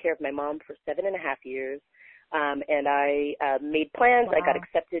taking care of my mom for 7.5 years, and I made plans. Wow. I got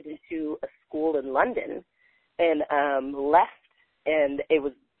accepted into a school in London and left, and it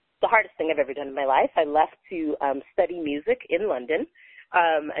was the hardest thing I've ever done in my life. I left to study music in London.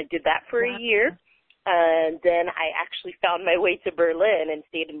 I did that for a year. And then I actually found my way to Berlin and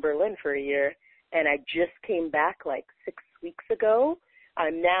stayed in Berlin for a year. And I just came back 6 weeks ago.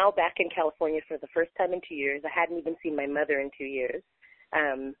 I'm now back in California for the first time in 2 years. I hadn't even seen my mother in 2 years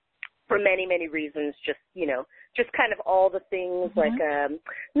for many, many reasons. Just, you know, just kind of all the things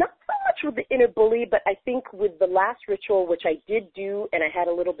not so much with the inner bully, but I think with the last ritual, which I did do, and I had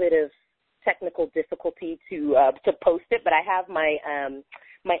a little bit of technical difficulty to post it, but I have my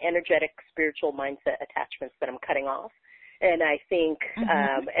energetic spiritual mindset attachments that I'm cutting off. And I think,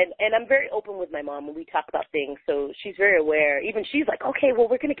 and I'm very open with my mom when we talk about things, so she's very aware. Even she's like, okay, well,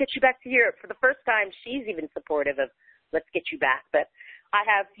 we're going to get you back to Europe. For the first time, she's even supportive of, let's get you back. But I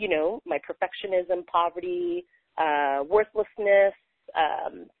have, you know, my perfectionism, poverty, worthlessness,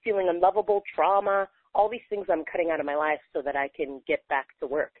 feeling unlovable, trauma, all these things I'm cutting out of my life so that I can get back to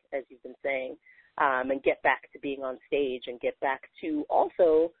work, as you've been saying. And get back to being on stage and get back to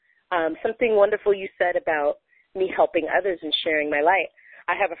also something wonderful you said about me helping others and sharing my light.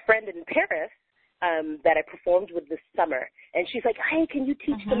 I have a friend in Paris that I performed with this summer, and she's like, hey, can you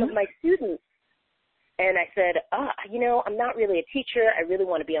teach some of my students? And I said, you know, I'm not really a teacher. I really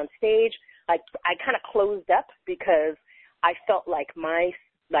want to be on stage. I kind of closed up because I felt like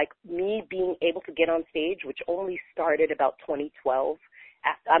me being able to get on stage, which only started about 2012.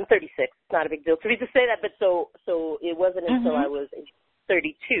 I'm 36. It's not a big deal to me to say that, but so it wasn't until I was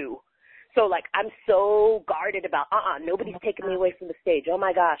 32. So, I'm so guarded about, nobody's taking me away from the stage. Oh,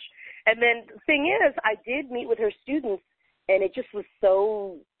 my gosh. And then the thing is, I did meet with her students, and it just was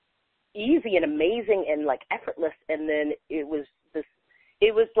so easy and amazing and, effortless. And then it was this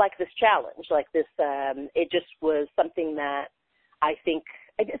challenge, it just was something that I think,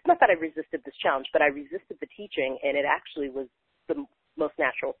 it's not that I resisted this challenge, but I resisted the teaching, and it actually was the most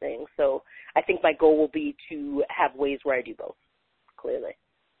natural thing. So I think my goal will be to have ways where I do both, clearly.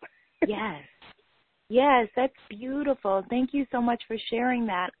 Yes, that's beautiful. Thank you so much for sharing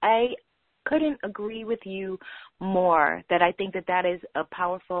that. I couldn't agree with you more that I think that is a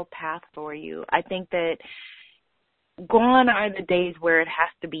powerful path for you. I think that gone are the days where it has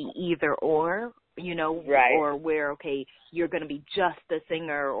to be either or, you know, right. Or where, okay, you're going to be just a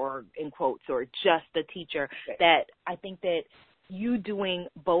singer or in quotes or just a teacher. Right. That I think that you doing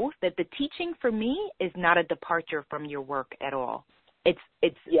both, that the teaching for me is not a departure from your work at all.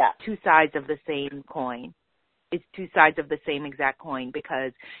 It's two sides of the same coin. It's two sides of the same exact coin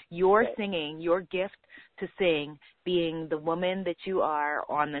because your singing, your gift to sing, being the woman that you are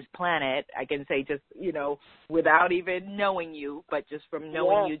on this planet, I can say just, you know, without even knowing you, but just from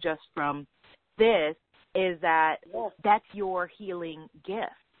knowing you just from this, is that that's your healing gift.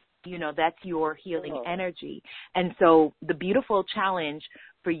 You know, that's your healing energy. And so the beautiful challenge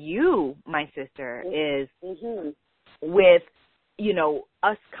for you, my sister, is with, you know,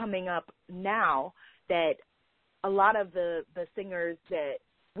 us coming up now that a lot of the singers that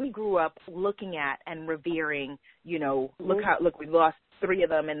we grew up looking at and revering, you know, look, we lost 3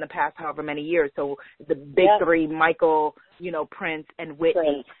 of them in the past however many years. So the big 3, Michael, you know, Prince and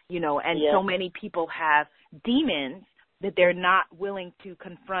Whitney, you know, and so many people have demons that they're not willing to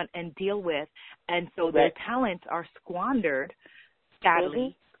confront and deal with. And so their talents are squandered,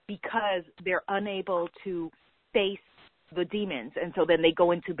 sadly, because they're unable to face the demons. And so then they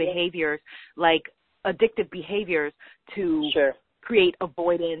go into behaviors like addictive behaviors to create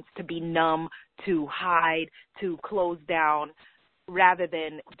avoidance, to be numb, to hide, to close down, rather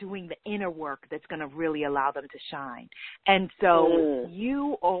than doing the inner work that's going to really allow them to shine. And so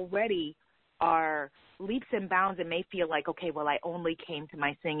you already are leaps and bounds. It may feel like, okay, well, I only came to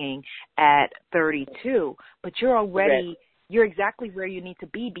my singing at 32, but you're already, you're exactly where you need to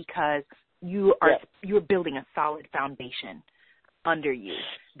be, because you're building a solid foundation under you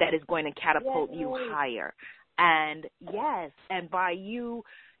that is going to catapult you higher. And and by you,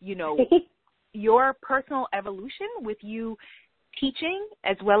 you know, your personal evolution with you teaching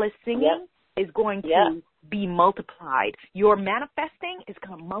as well as singing is going to be multiplied. Your manifesting is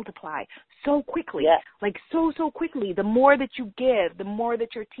going to multiply so quickly, like so quickly. The more that you give, the more that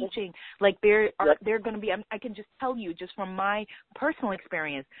you're teaching, like they're going to be, I can just tell you just from my personal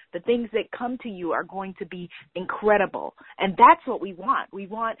experience, the things that come to you are going to be incredible. And that's what we want. We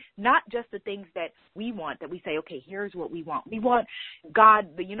want not just the things that we want, that we say, okay, here's what we want. We want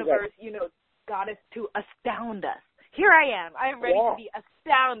God, the universe, you know, God is to astound us. Here I am. I am ready to be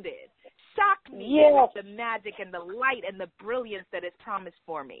astounded. Shock me with the magic and the light and the brilliance that is promised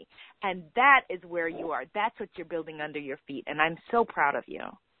for me. And that is where you are. That's what you're building under your feet. And I'm so proud of you.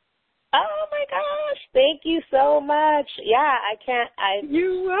 Oh, my gosh. Thank you so much. Yeah,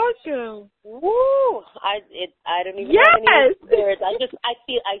 You're welcome. Woo. I don't even have any words.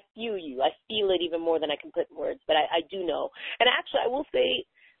 I feel you. I feel it even more than I can put in words. But I do know. And actually, I will say,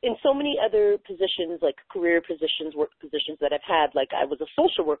 in so many other positions, like career positions, work positions that I've had, like I was a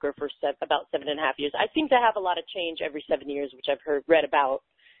social worker for about 7.5 years. I seem to have a lot of change every 7 years, which I've read about,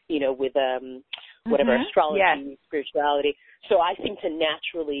 you know, with whatever, astrology, spirituality. So I seem to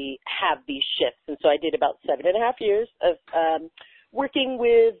naturally have these shifts. And so I did about 7.5 years of working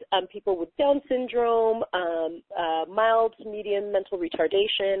with people with Down syndrome, mild to medium mental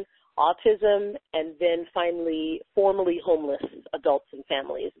retardation, autism, and then finally formally homeless adults and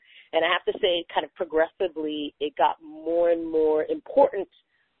families. And I have to say, kind of progressively, it got more and more important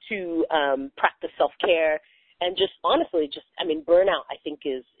to practice self-care, and just honestly, burnout I think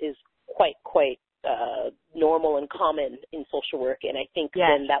is quite normal and common in social work. And I think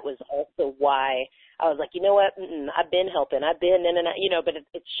then that was also why I was like, you know what, I've been helping, I've been in and out, you know, but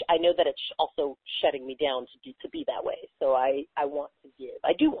I know that it's also shutting me down to be that way. So I want to give.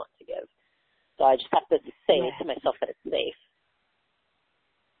 I do want to give. So I just have to say to myself that it's safe.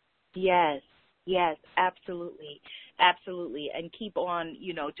 Yes, absolutely. And keep on,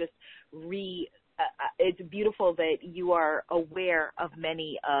 you know, just it's beautiful that you are aware of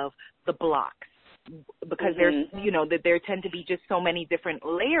many of the blocks, because there's, you know, that there tend to be just so many different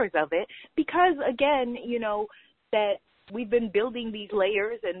layers of it, because again, you know, that we've been building these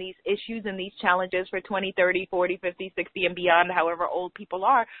layers and these issues and these challenges for 20, 30, 40, 50, 60 and beyond, however old people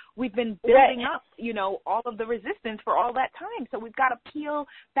are. We've been building up, you know, all of the resistance for all that time. So we've got to peel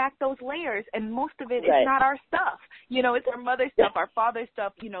back those layers, and most of it is not our stuff. You know, it's our mother's stuff, our father's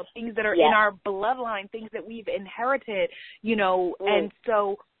stuff, you know, things that are in our bloodline, things that we've inherited, you know, and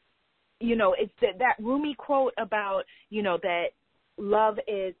so, you know, it's that Rumi quote about, you know, that love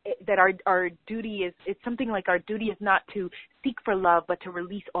is, that our duty is, it's something like our duty is not to seek for love, but to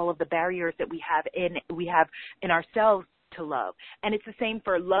release all of the barriers that we have in ourselves to love. And it's the same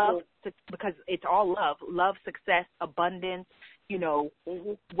for love, because it's all love, success, abundance, you know,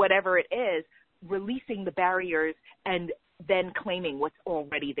 whatever it is, releasing the barriers and then claiming what's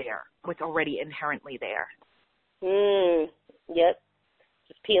already there, what's already inherently there. Yep.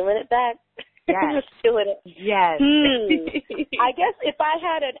 Just peeling it back. Yes. Just feeling it. Yes. I guess if I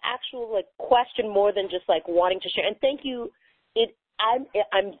had an actual question more than just wanting to share, and thank you. I'm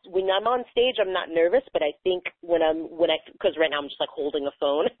when I'm on stage, I'm not nervous, but I think because right now I'm just holding a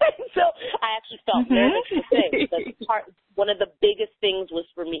phone, so I actually felt nervous to say. One of the biggest things was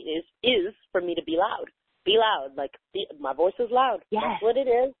for me is for me to be loud. Be loud. My voice is loud. Yes. That's what it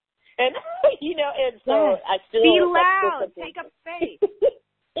is. And you know, and so I still be loud. Take up space.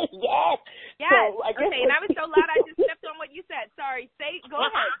 Yes. So I guess and I was so loud I just stepped on what you said. Sorry. Go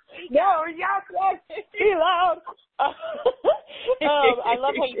ahead. Speak out. Yes. Be loud. I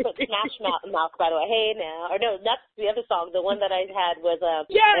love how you put Smash Mouth, by the way. Hey now. Or no, that's the other song. The one that I had was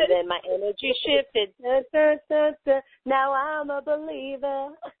and then my energy shifted. Now I'm a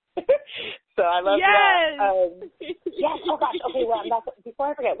believer. So I love that. Yes. Oh gosh. Okay. Well,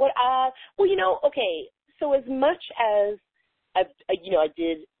 before I forget, what? Well, you know. Okay. So as much as I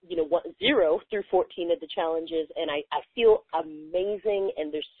did 0 through 14 of the challenges, and I feel amazing,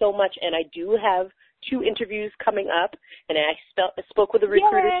 and there's so much, and I do have 2 interviews coming up, and I spoke with a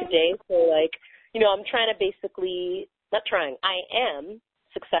recruiter today, so like, I'm trying to basically, not trying, I am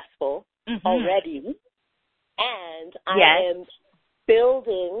successful already, and I am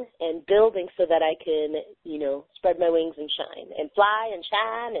building so that I can, spread my wings and shine and fly and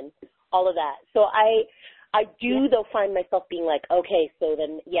shine and all of that. So I do, though, find myself being like, okay, so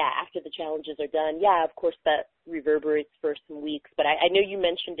then, after the challenges are done, of course that reverberates for some weeks. But I know you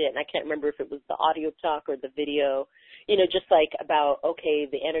mentioned it, and I can't remember if it was the audio talk or the video, just like about, okay,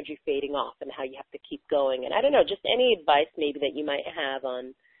 the energy fading off and how you have to keep going. And I don't know, just any advice maybe that you might have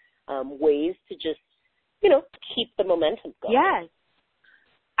on ways to just, keep the momentum going. Yes.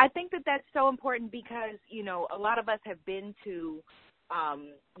 I think that that's so important because, a lot of us have been to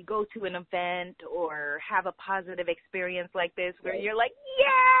go to an event or have a positive experience like this where you're like,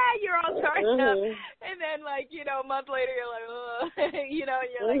 you're all charged up. And then, like, a month later, you're like, oh,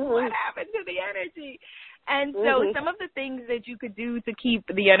 you're like, what happened to the energy? And so some of the things that you could do to keep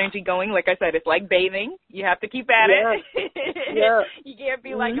the energy going, like I said, it's like bathing. You have to keep at it. You can't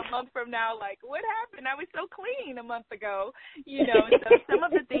be like a month from now, like, what happened? I was so clean a month ago. So some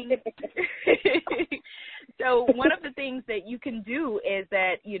of the things. So one of the things that you can do is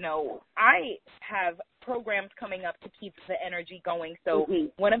that, I have programs coming up to keep the energy going. So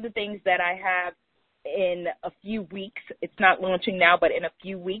one of the things that I have in a few weeks, it's not launching now, but in a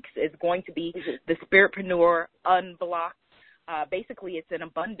few weeks is going to be the Spiritpreneur Unblocked. Basically, it's an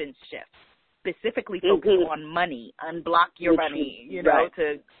abundance shift, specifically focused on money. Unblock your money,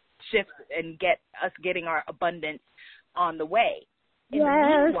 to shift and get us getting our abundance on the way. In the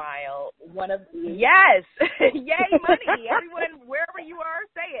meanwhile, yay money! Everyone, wherever you are,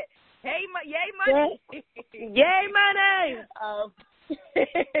 say it. Hey, yay money! Yay money!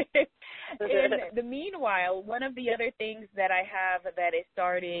 In the meanwhile, one of the other things that I have that is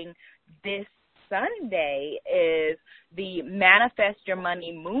starting this Sunday is the Manifest Your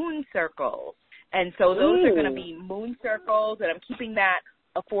Money Moon Circles. And so those are going to be moon circles, and I'm keeping that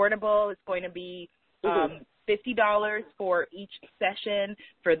affordable. It's going to be $50 for each session.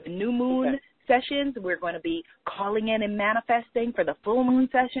 For the new moon sessions, we're going to be calling in and manifesting. For the full moon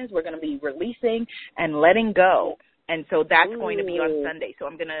sessions, we're going to be releasing and letting go. And so that's going to be on Sunday. So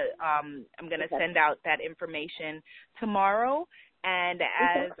I'm gonna send out that information tomorrow. And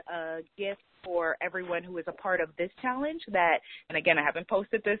as a gift for everyone who is a part of this challenge, and again, I haven't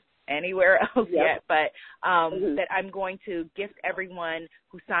posted this anywhere else yet, but that I'm going to gift everyone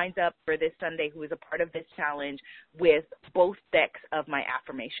who signs up for this Sunday who is a part of this challenge with both decks of my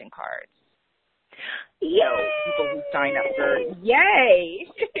affirmation cards. Yay! So people who sign up for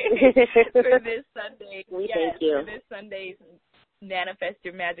for this Sunday. Thank you. For this Sunday's Manifest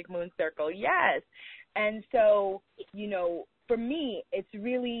Your Magic Moon Circle. Yes. And so, for me, it's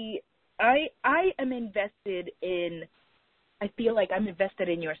really I am invested in I feel like I'm invested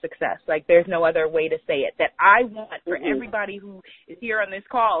in your success. Like there's no other way to say it. That I want for everybody who is here on this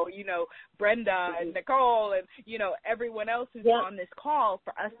call, Brenda and Nicole and, everyone else who's on this call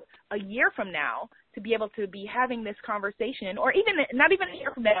for us a year from now to be able to be having this conversation, or even not even a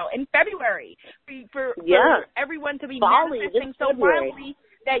year from now, in February, for everyone to be manifesting so wildly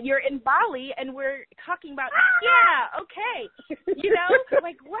that you're in Bali and we're talking about,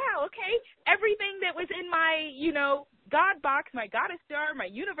 like, wow, okay, everything that was in my, God box, my goddess star, my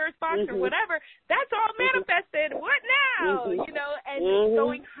universe box, or whatever, that's all manifested. What now? And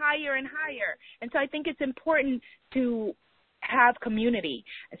going higher and higher. And so I think it's important to have community.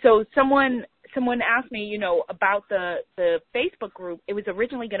 So someone asked me, about the Facebook group. It was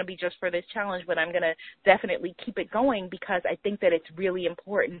originally going to be just for this challenge, but I'm going to definitely keep it going because I think that it's really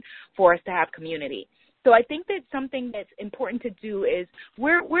important for us to have community. So I think that something that's important to do is,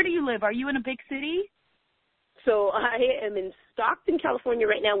 where do you live? Are you in a big city? So I am in Stockton, California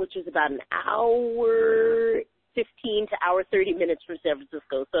right now, which is about an hour 15 to hour 30 minutes from San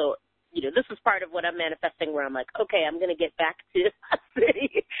Francisco. So, this is part of what I'm manifesting where I'm like, okay, I'm going to get back to a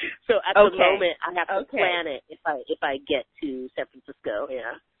city. So at the moment, I have to plan it if I get to San Francisco.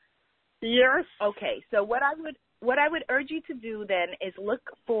 Yeah. Yes. Okay. So what I would urge you to do then is look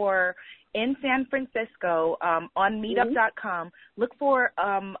for in San Francisco on Meetup.com. Look for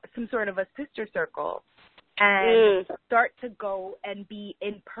some sort of a sister circle. And start to go and be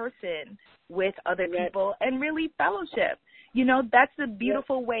in person with other people and really fellowship. That's a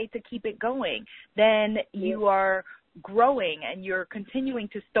beautiful way to keep it going. Then you are growing and you're continuing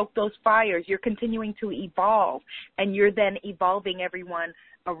to stoke those fires. You're continuing to evolve, and you're then evolving everyone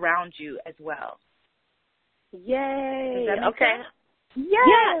around you as well. Yay. Does that make okay. sense? Yay.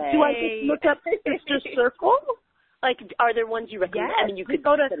 Yeah. Do I just look up Sister Circle? Like, are there ones you recommend? Yes. I mean, you could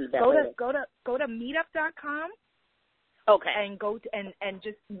go to Okay. meetup.com. And go to, and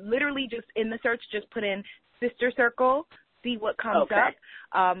just literally just in the search, just put in Sister Circle, see what comes up.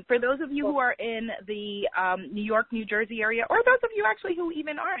 For those of you who are in the New York, New Jersey area, or those of you actually who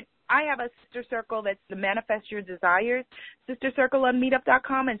even aren't, I have a Sister Circle that's the Manifest Your Desires Sister Circle on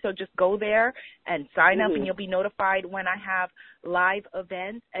meetup.com, and so just go there and sign up, and you'll be notified when I have live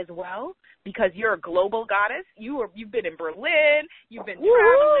events as well, because you're a global goddess. You've been in Berlin, you've been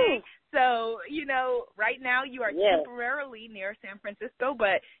traveling. So, you know, right now you are temporarily near San Francisco,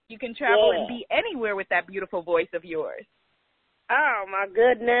 but you can travel and be anywhere with that beautiful voice of yours. Oh, my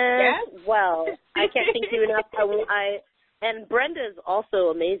goodness. Yes. Well, I can't thank you enough. And Brenda is also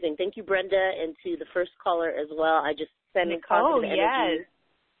amazing. Thank you, Brenda, and to the first caller as well. I just send positive energy.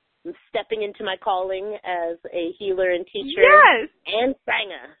 I'm stepping into my calling as a healer and teacher and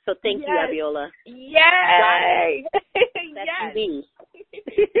singer. So thank you, Abiola. Yay! That can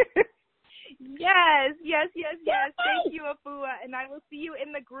Yes. Thank you, Afua. And I will see you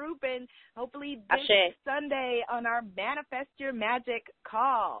in the group and hopefully this Sunday on our Manifest Your Magic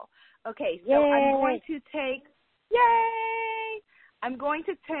call. Okay, so I'm going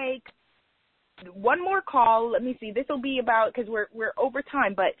to take one more call. Let me see. This will be about, because we're over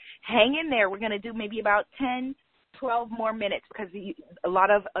time, but hang in there. We're going to do maybe about 10, 12 more minutes, because a lot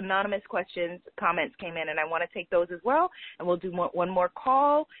of anonymous comments came in, and I want to take those as well. And we'll do one more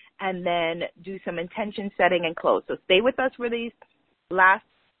call and then do some intention setting and close. So stay with us for these last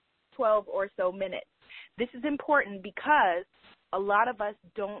 12 or so minutes. This is important because a lot of us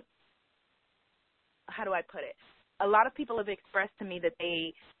don't, how do I put it? A lot of people have expressed to me that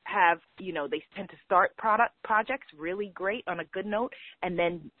they have, you know, they tend to start projects really great on a good note and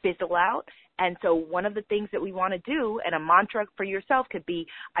then fizzle out. And so one of the things that we want to do, and a mantra for yourself could be,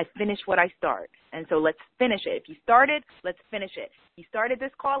 I finish what I start. And so let's finish it. If you started, let's finish it. You started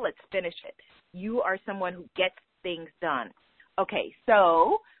this call, let's finish it. You are someone who gets things done. Okay,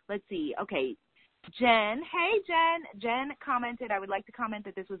 so let's see. Okay, Jen. Hey, Jen. Jen commented, I would like to comment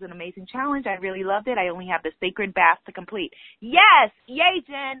that this was an amazing challenge. I really loved it. I only have the sacred bath to complete. Yes. Yay,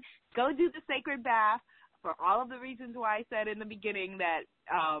 Jen. Go do the sacred bath for all of the reasons why I said in the beginning that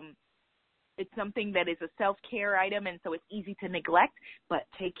it's something that is a self-care item, and so it's easy to neglect, but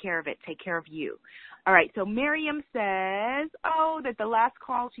take care of it. Take care of you. All right, so Miriam says, that the last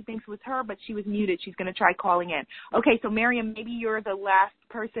call she thinks was her, but she was muted. She's going to try calling in. Okay, so Miriam, maybe you're the last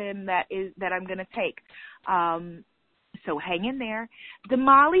person that I'm going to take. So hang in there.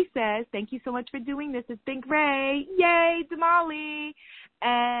 Damali says, thank you so much for doing this. It's been great. Yay, Damali.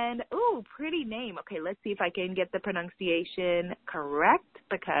 And, pretty name. Okay, let's see if I can get the pronunciation correct,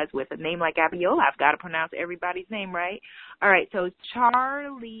 because with a name like Abiola, I've got to pronounce everybody's name right. All right, so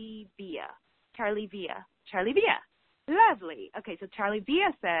Charlie Villa. Lovely. Okay, so Charlie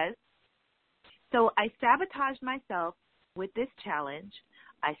Villa says, so I sabotaged myself with this challenge.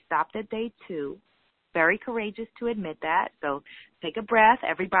 I stopped at day 2. Very courageous to admit that. So take a breath.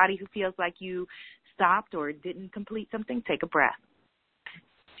 Everybody who feels like you stopped or didn't complete something, take a breath.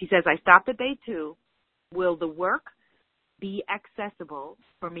 She says, I stopped at day 2. Will the work be accessible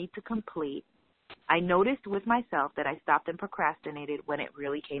for me to complete? I noticed with myself that I stopped and procrastinated when it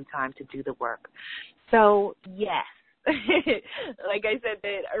really came time to do the work. So, yes. Like I said,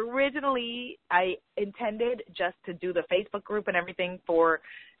 that originally I intended just to do the Facebook group and everything for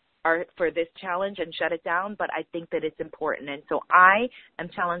this challenge and shut it down, but I think that it's important. And so I am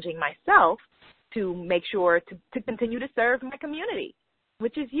challenging myself to make sure to continue to serve my community,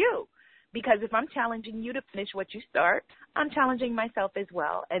 which is you. Because if I'm challenging you to finish what you start, I'm challenging myself as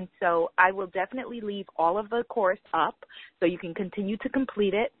well. And so I will definitely leave all of the course up so you can continue to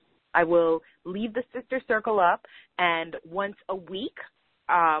complete it. I will leave the Sister Circle up, and once a week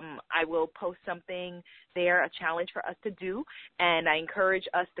I will post something there, a challenge for us to do, and I encourage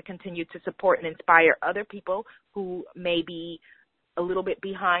us to continue to support and inspire other people who may be a little bit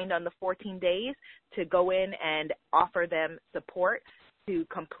behind on the 14 days to go in and offer them support to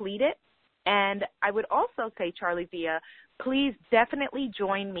complete it. And I would also say, Charlie Villa, please definitely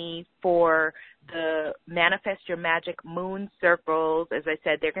join me for the Manifest Your Magic Moon Circles. As I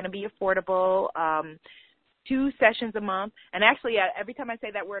said, they're going to be affordable, 2 sessions a month. And actually, every time I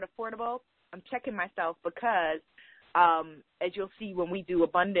say that word affordable, I'm checking myself because, as you'll see when we do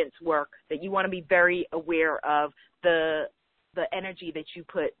abundance work, that you want to be very aware of the energy that you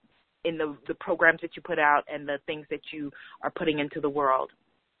put in the programs that you put out and the things that you are putting into the world.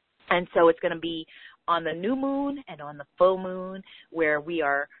 And so it's going to be on the new moon and on the full moon where we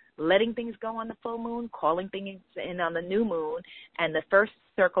are letting things go on the full moon, calling things in on the new moon, and the first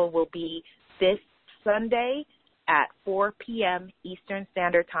circle will be this Sunday at 4 p.m. Eastern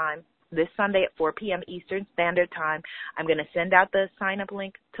Standard Time. This Sunday at 4 p.m. Eastern Standard Time. I'm going to send out the sign-up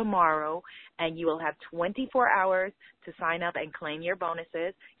link tomorrow, and you will have 24 hours to sign up and claim your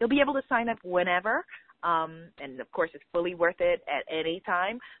bonuses. You'll be able to sign up whenever, and, of course, it's fully worth it at any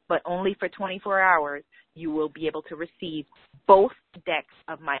time, but only for 24 hours you will be able to receive both decks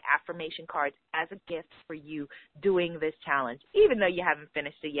of my affirmation cards as a gift for you doing this challenge, even though you haven't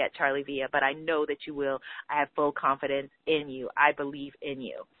finished it yet, Charlie Villa, but I know that you will. I have full confidence in you. I believe in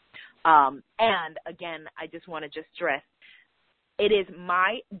you. And, again, I just want to stress, it is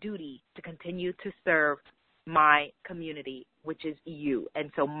my duty to continue to serve my community, which is you.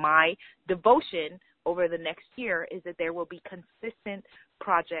 And so my devotion over the next year is that there will be consistent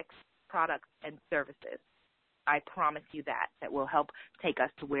projects, products, and services. I promise you that will help take us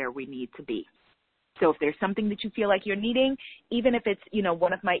to where we need to be. So if there's something that you feel like you're needing, even if it's,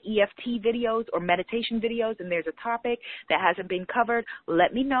 one of my EFT videos or meditation videos and there's a topic that hasn't been covered,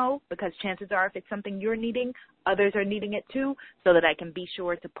 let me know, because chances are if it's something you're needing, others are needing it too, so that I can be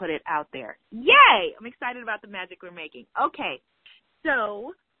sure to put it out there. Yay! I'm excited about the magic we're making. Okay,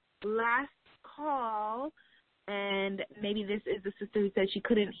 so last call, and maybe this is the sister who said she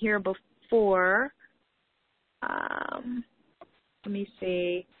couldn't hear before. Let me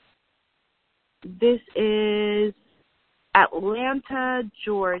see. This is Atlanta,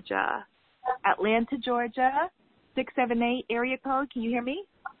 Georgia. 678 area code. Can you hear me?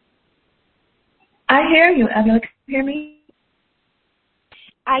 I hear you. Abby, can you hear me?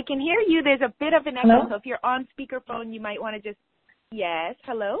 I can hear you. There's a bit of an echo, hello? So if you're on speakerphone, you might want to just, yes,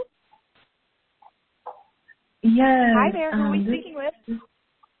 hello? Yes. Hi there. Who are we speaking with?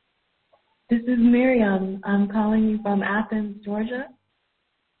 This is Miriam. I'm calling you from Athens, Georgia.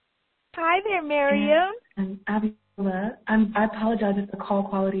 Hi there, Miriam. And Abby, I apologize if the call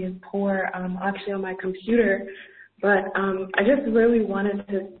quality is poor. I'm actually on my computer, but I just really wanted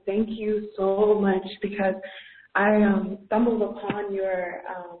to thank you so much because I stumbled upon your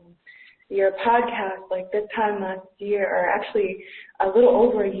podcast like this time last year, or actually a little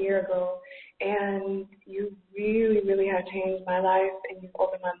over a year ago, and you really, really have changed my life, and you've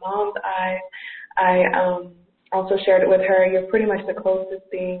opened my mom's eyes. I also shared it with her. You're pretty much the closest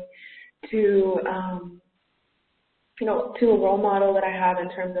thing to to a role model that I have in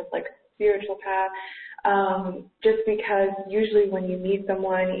terms of like spiritual path, just because usually when you meet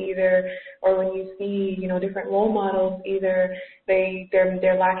someone or when you see, different role models, either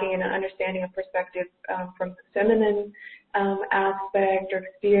they're lacking in an understanding of perspective from the feminine aspect or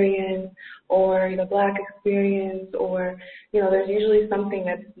experience, or Black experience, or there's usually something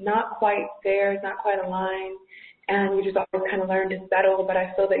that's not quite there, it's not quite aligned. And you just always kind of learn to settle, but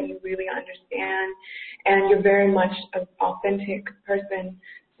I feel that you really understand, and you're very much an authentic person.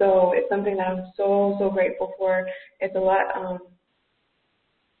 So it's something that I'm so, so grateful for. It's a lot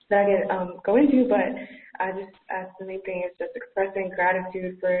that I could go into, but the main thing is just expressing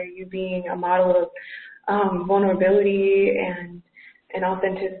gratitude for you being a model of vulnerability and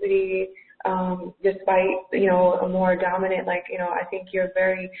authenticity, despite, a more dominant, I think you're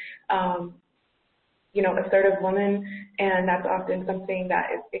very assertive woman, and that's often something that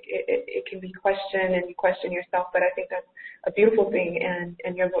it can be questioned, and you question yourself. But I think that's a beautiful thing,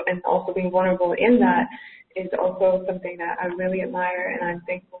 and also being vulnerable in that is also something that I really admire and I'm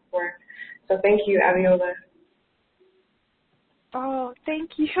thankful for. So thank you, Abiola. Oh,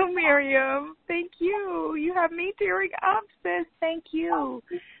 thank you, Miriam. Thank you. You have me tearing up, sis. Thank you.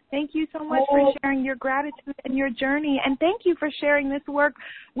 Thank you so much for sharing your gratitude and your journey. And thank you for sharing this work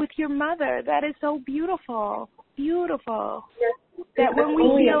with your mother. That is so beautiful. Beautiful. Yes. That when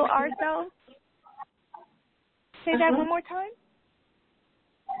we heal ourselves. Say that one more time.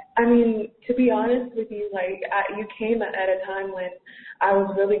 I mean, to be honest with you, you came at a time when I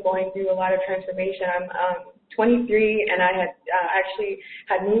was really going through a lot of transformation. I'm 23, and I had actually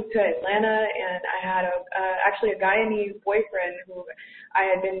had moved to Atlanta, and I had actually a Guyanese boyfriend who I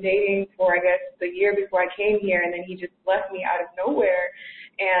had been dating for, I guess, the year before I came here, and then he just left me out of nowhere.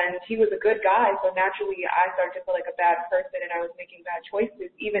 And he was a good guy, so naturally I started to feel like a bad person, and I was making bad choices,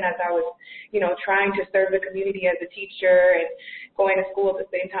 even as I was, trying to serve the community as a teacher and going to school at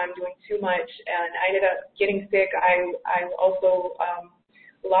the same time, doing too much. And I ended up getting sick. I also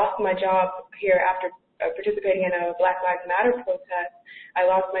lost my job here after participating in a Black Lives Matter protest. I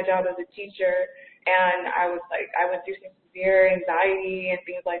lost my job as a teacher, and I went through some severe anxiety and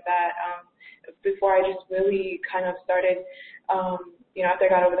things like that before I just really kind of started, after I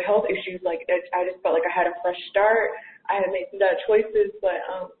got over the health issues, I just felt like I had a fresh start. I had made some bad choices, but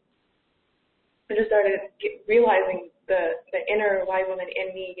I just started realizing the inner wise woman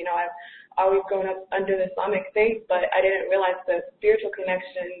in me. You know, I've always grown up under the Islamic faith, but I didn't realize the spiritual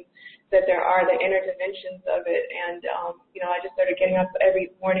connections that there are, the inner dimensions of it. And, you know, I just started getting up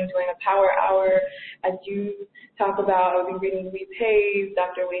every morning doing a power hour. As you talk about, I'll be reading Louise Hayes,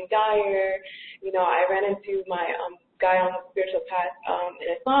 Dr. Wayne Dyer. You know, I ran into my guy on the spiritual path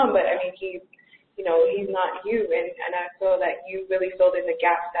in Islam, but I mean, he's not you. And I feel that you really filled in the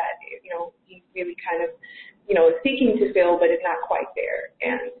gap that, you know, he really kind of, you know, is seeking to fill, but is not quite there.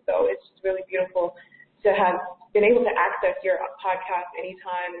 And so it's just really beautiful to have been able to access your podcast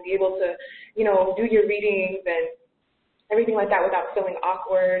anytime and be able to, you know, do your readings and everything like that without feeling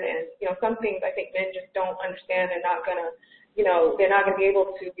awkward. And, you know, some things I think men just don't understand. They're not going to, you know, they're not going to be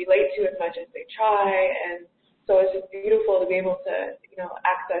able to relate to as much as they try. And so it's just beautiful to be able to, you know,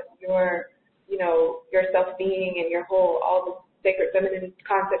 access your, you know, your self-being and your whole, all the sacred feminine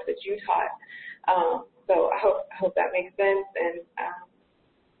concepts that you taught. So I hope that makes sense. And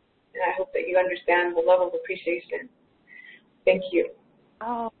I hope that you understand the level of appreciation. Thank you.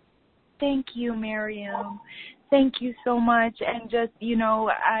 Oh, thank you, Miriam. Thank you so much. And just, you know,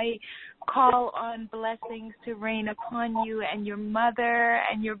 I call on blessings to rain upon you and your mother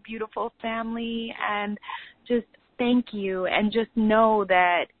and your beautiful family. And just thank you. And just know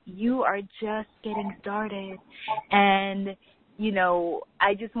that you are just getting started. And you know,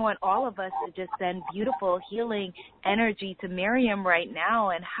 I just want all of us to just send beautiful healing energy to Miriam right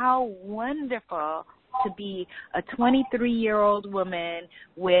now. And how wonderful to be a 23-year-old woman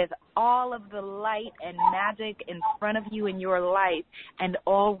with all of the light and magic in front of you in your life and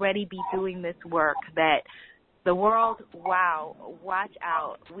already be doing this work that the world, wow, watch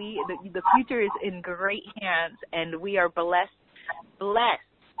out. The future is in great hands, and we are blessed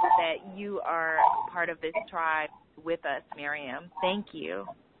that you are part of this tribe with us, Miriam. Thank you.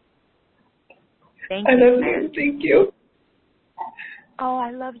 Thank you. I love you. Thank you. Oh, I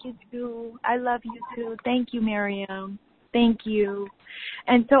love you too. I love you too. Thank you, Miriam. Thank you.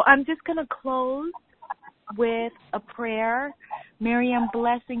 And so I'm just going to close with a prayer. Miriam,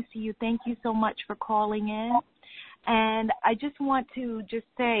 blessings to you. Thank you so much for calling in. And I just want to just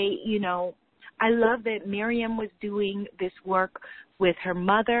say, you know, I love that Miriam was doing this work with her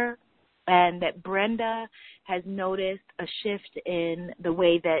mother, and that Brenda has noticed a shift in the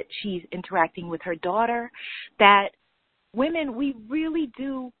way that she's interacting with her daughter, that women, we really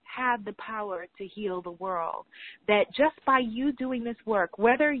do have the power to heal the world, that just by you doing this work,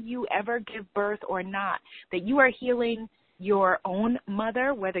 whether you ever give birth or not, that you are healing your own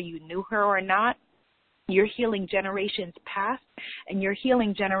mother, whether you knew her or not. You're healing generations past, and you're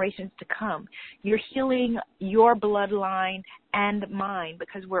healing generations to come. You're healing your bloodline and mine,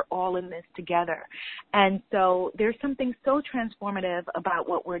 because we're all in this together. And so there's something so transformative about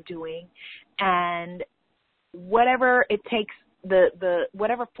what we're doing, and whatever it takes, the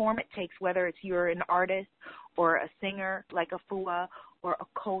whatever form it takes, whether it's you're an artist or a singer like Afua, or a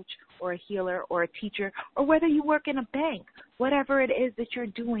coach or a healer or a teacher, or whether you work in a bank, whatever it is that you're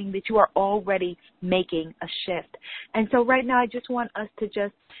doing, that you are already making a shift. And so right now I just want us to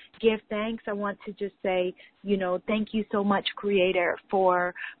just give thanks. I want to just say, you know, thank you so much, Creator,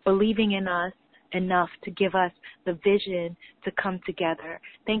 for believing in us enough to give us the vision to come together.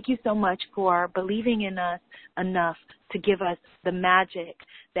 Thank you so much for believing in us enough to give us the magic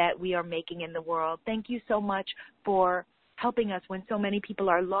that we are making in the world. Thank you so much for helping us when so many people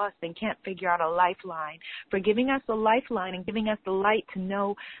are lost and can't figure out a lifeline, for giving us a lifeline and giving us the light to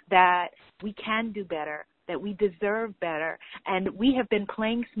know that we can do better, that we deserve better. And we have been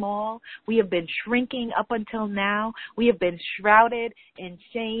playing small. We have been shrinking up until now. We have been shrouded in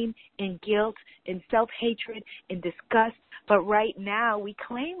shame, in guilt, in self-hatred, in disgust. But right now we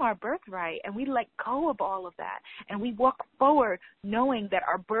claim our birthright and we let go of all of that. And we walk forward knowing that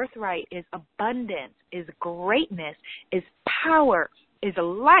our birthright is abundance, is greatness, is power, is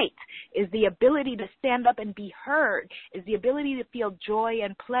light, is the ability to stand up and be heard, is the ability to feel joy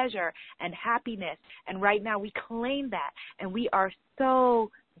and pleasure and happiness. And right now we claim that, and we are so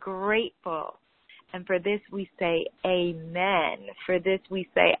grateful. And for this we say amen. For this we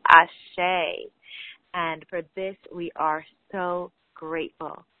say ashe. And for this we are so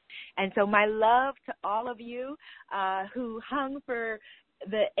grateful. And so my love to all of you who hung for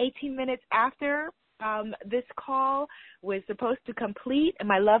the 18 minutes after this call was supposed to complete, and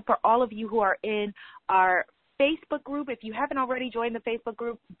my love for all of you who are in our Facebook group. If you haven't already joined the Facebook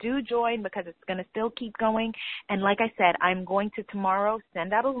group, do join, because it's going to still keep going. And like I said, I'm going to tomorrow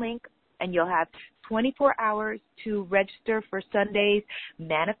send out a link, and you'll have 24 hours to register for Sunday's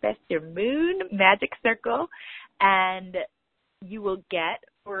Manifest Your Moon Magic Circle. And you will get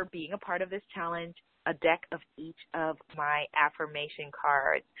for being a part of this challenge a deck of each of my affirmation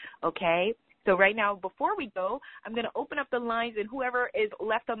cards, okay? So right now, before we go, I'm going to open up the lines, and whoever is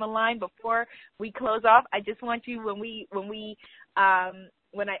left on the line before we close off, I just want you,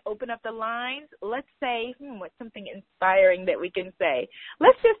 when I open up the lines, let's say, what's something inspiring that we can say?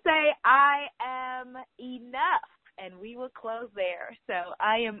 Let's just say, I am enough, and we will close there. So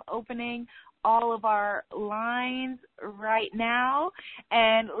I am opening all of our lines right now,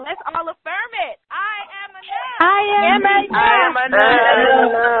 and let's all affirm it. I am enough. I am enough.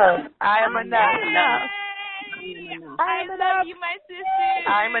 I am enough. I love you, my sisters.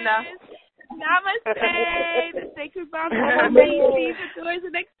 I'm enough. Namaste. The Sacred Bombshell sees the doors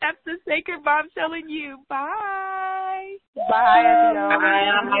and accepts the Sacred Bombshell in you. Bye. Bye,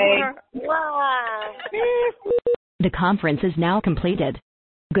 everyone. Bye. The conference is now completed.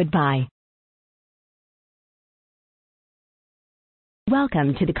 Goodbye.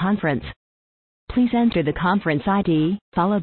 Welcome to the conference. Please enter the conference ID, followed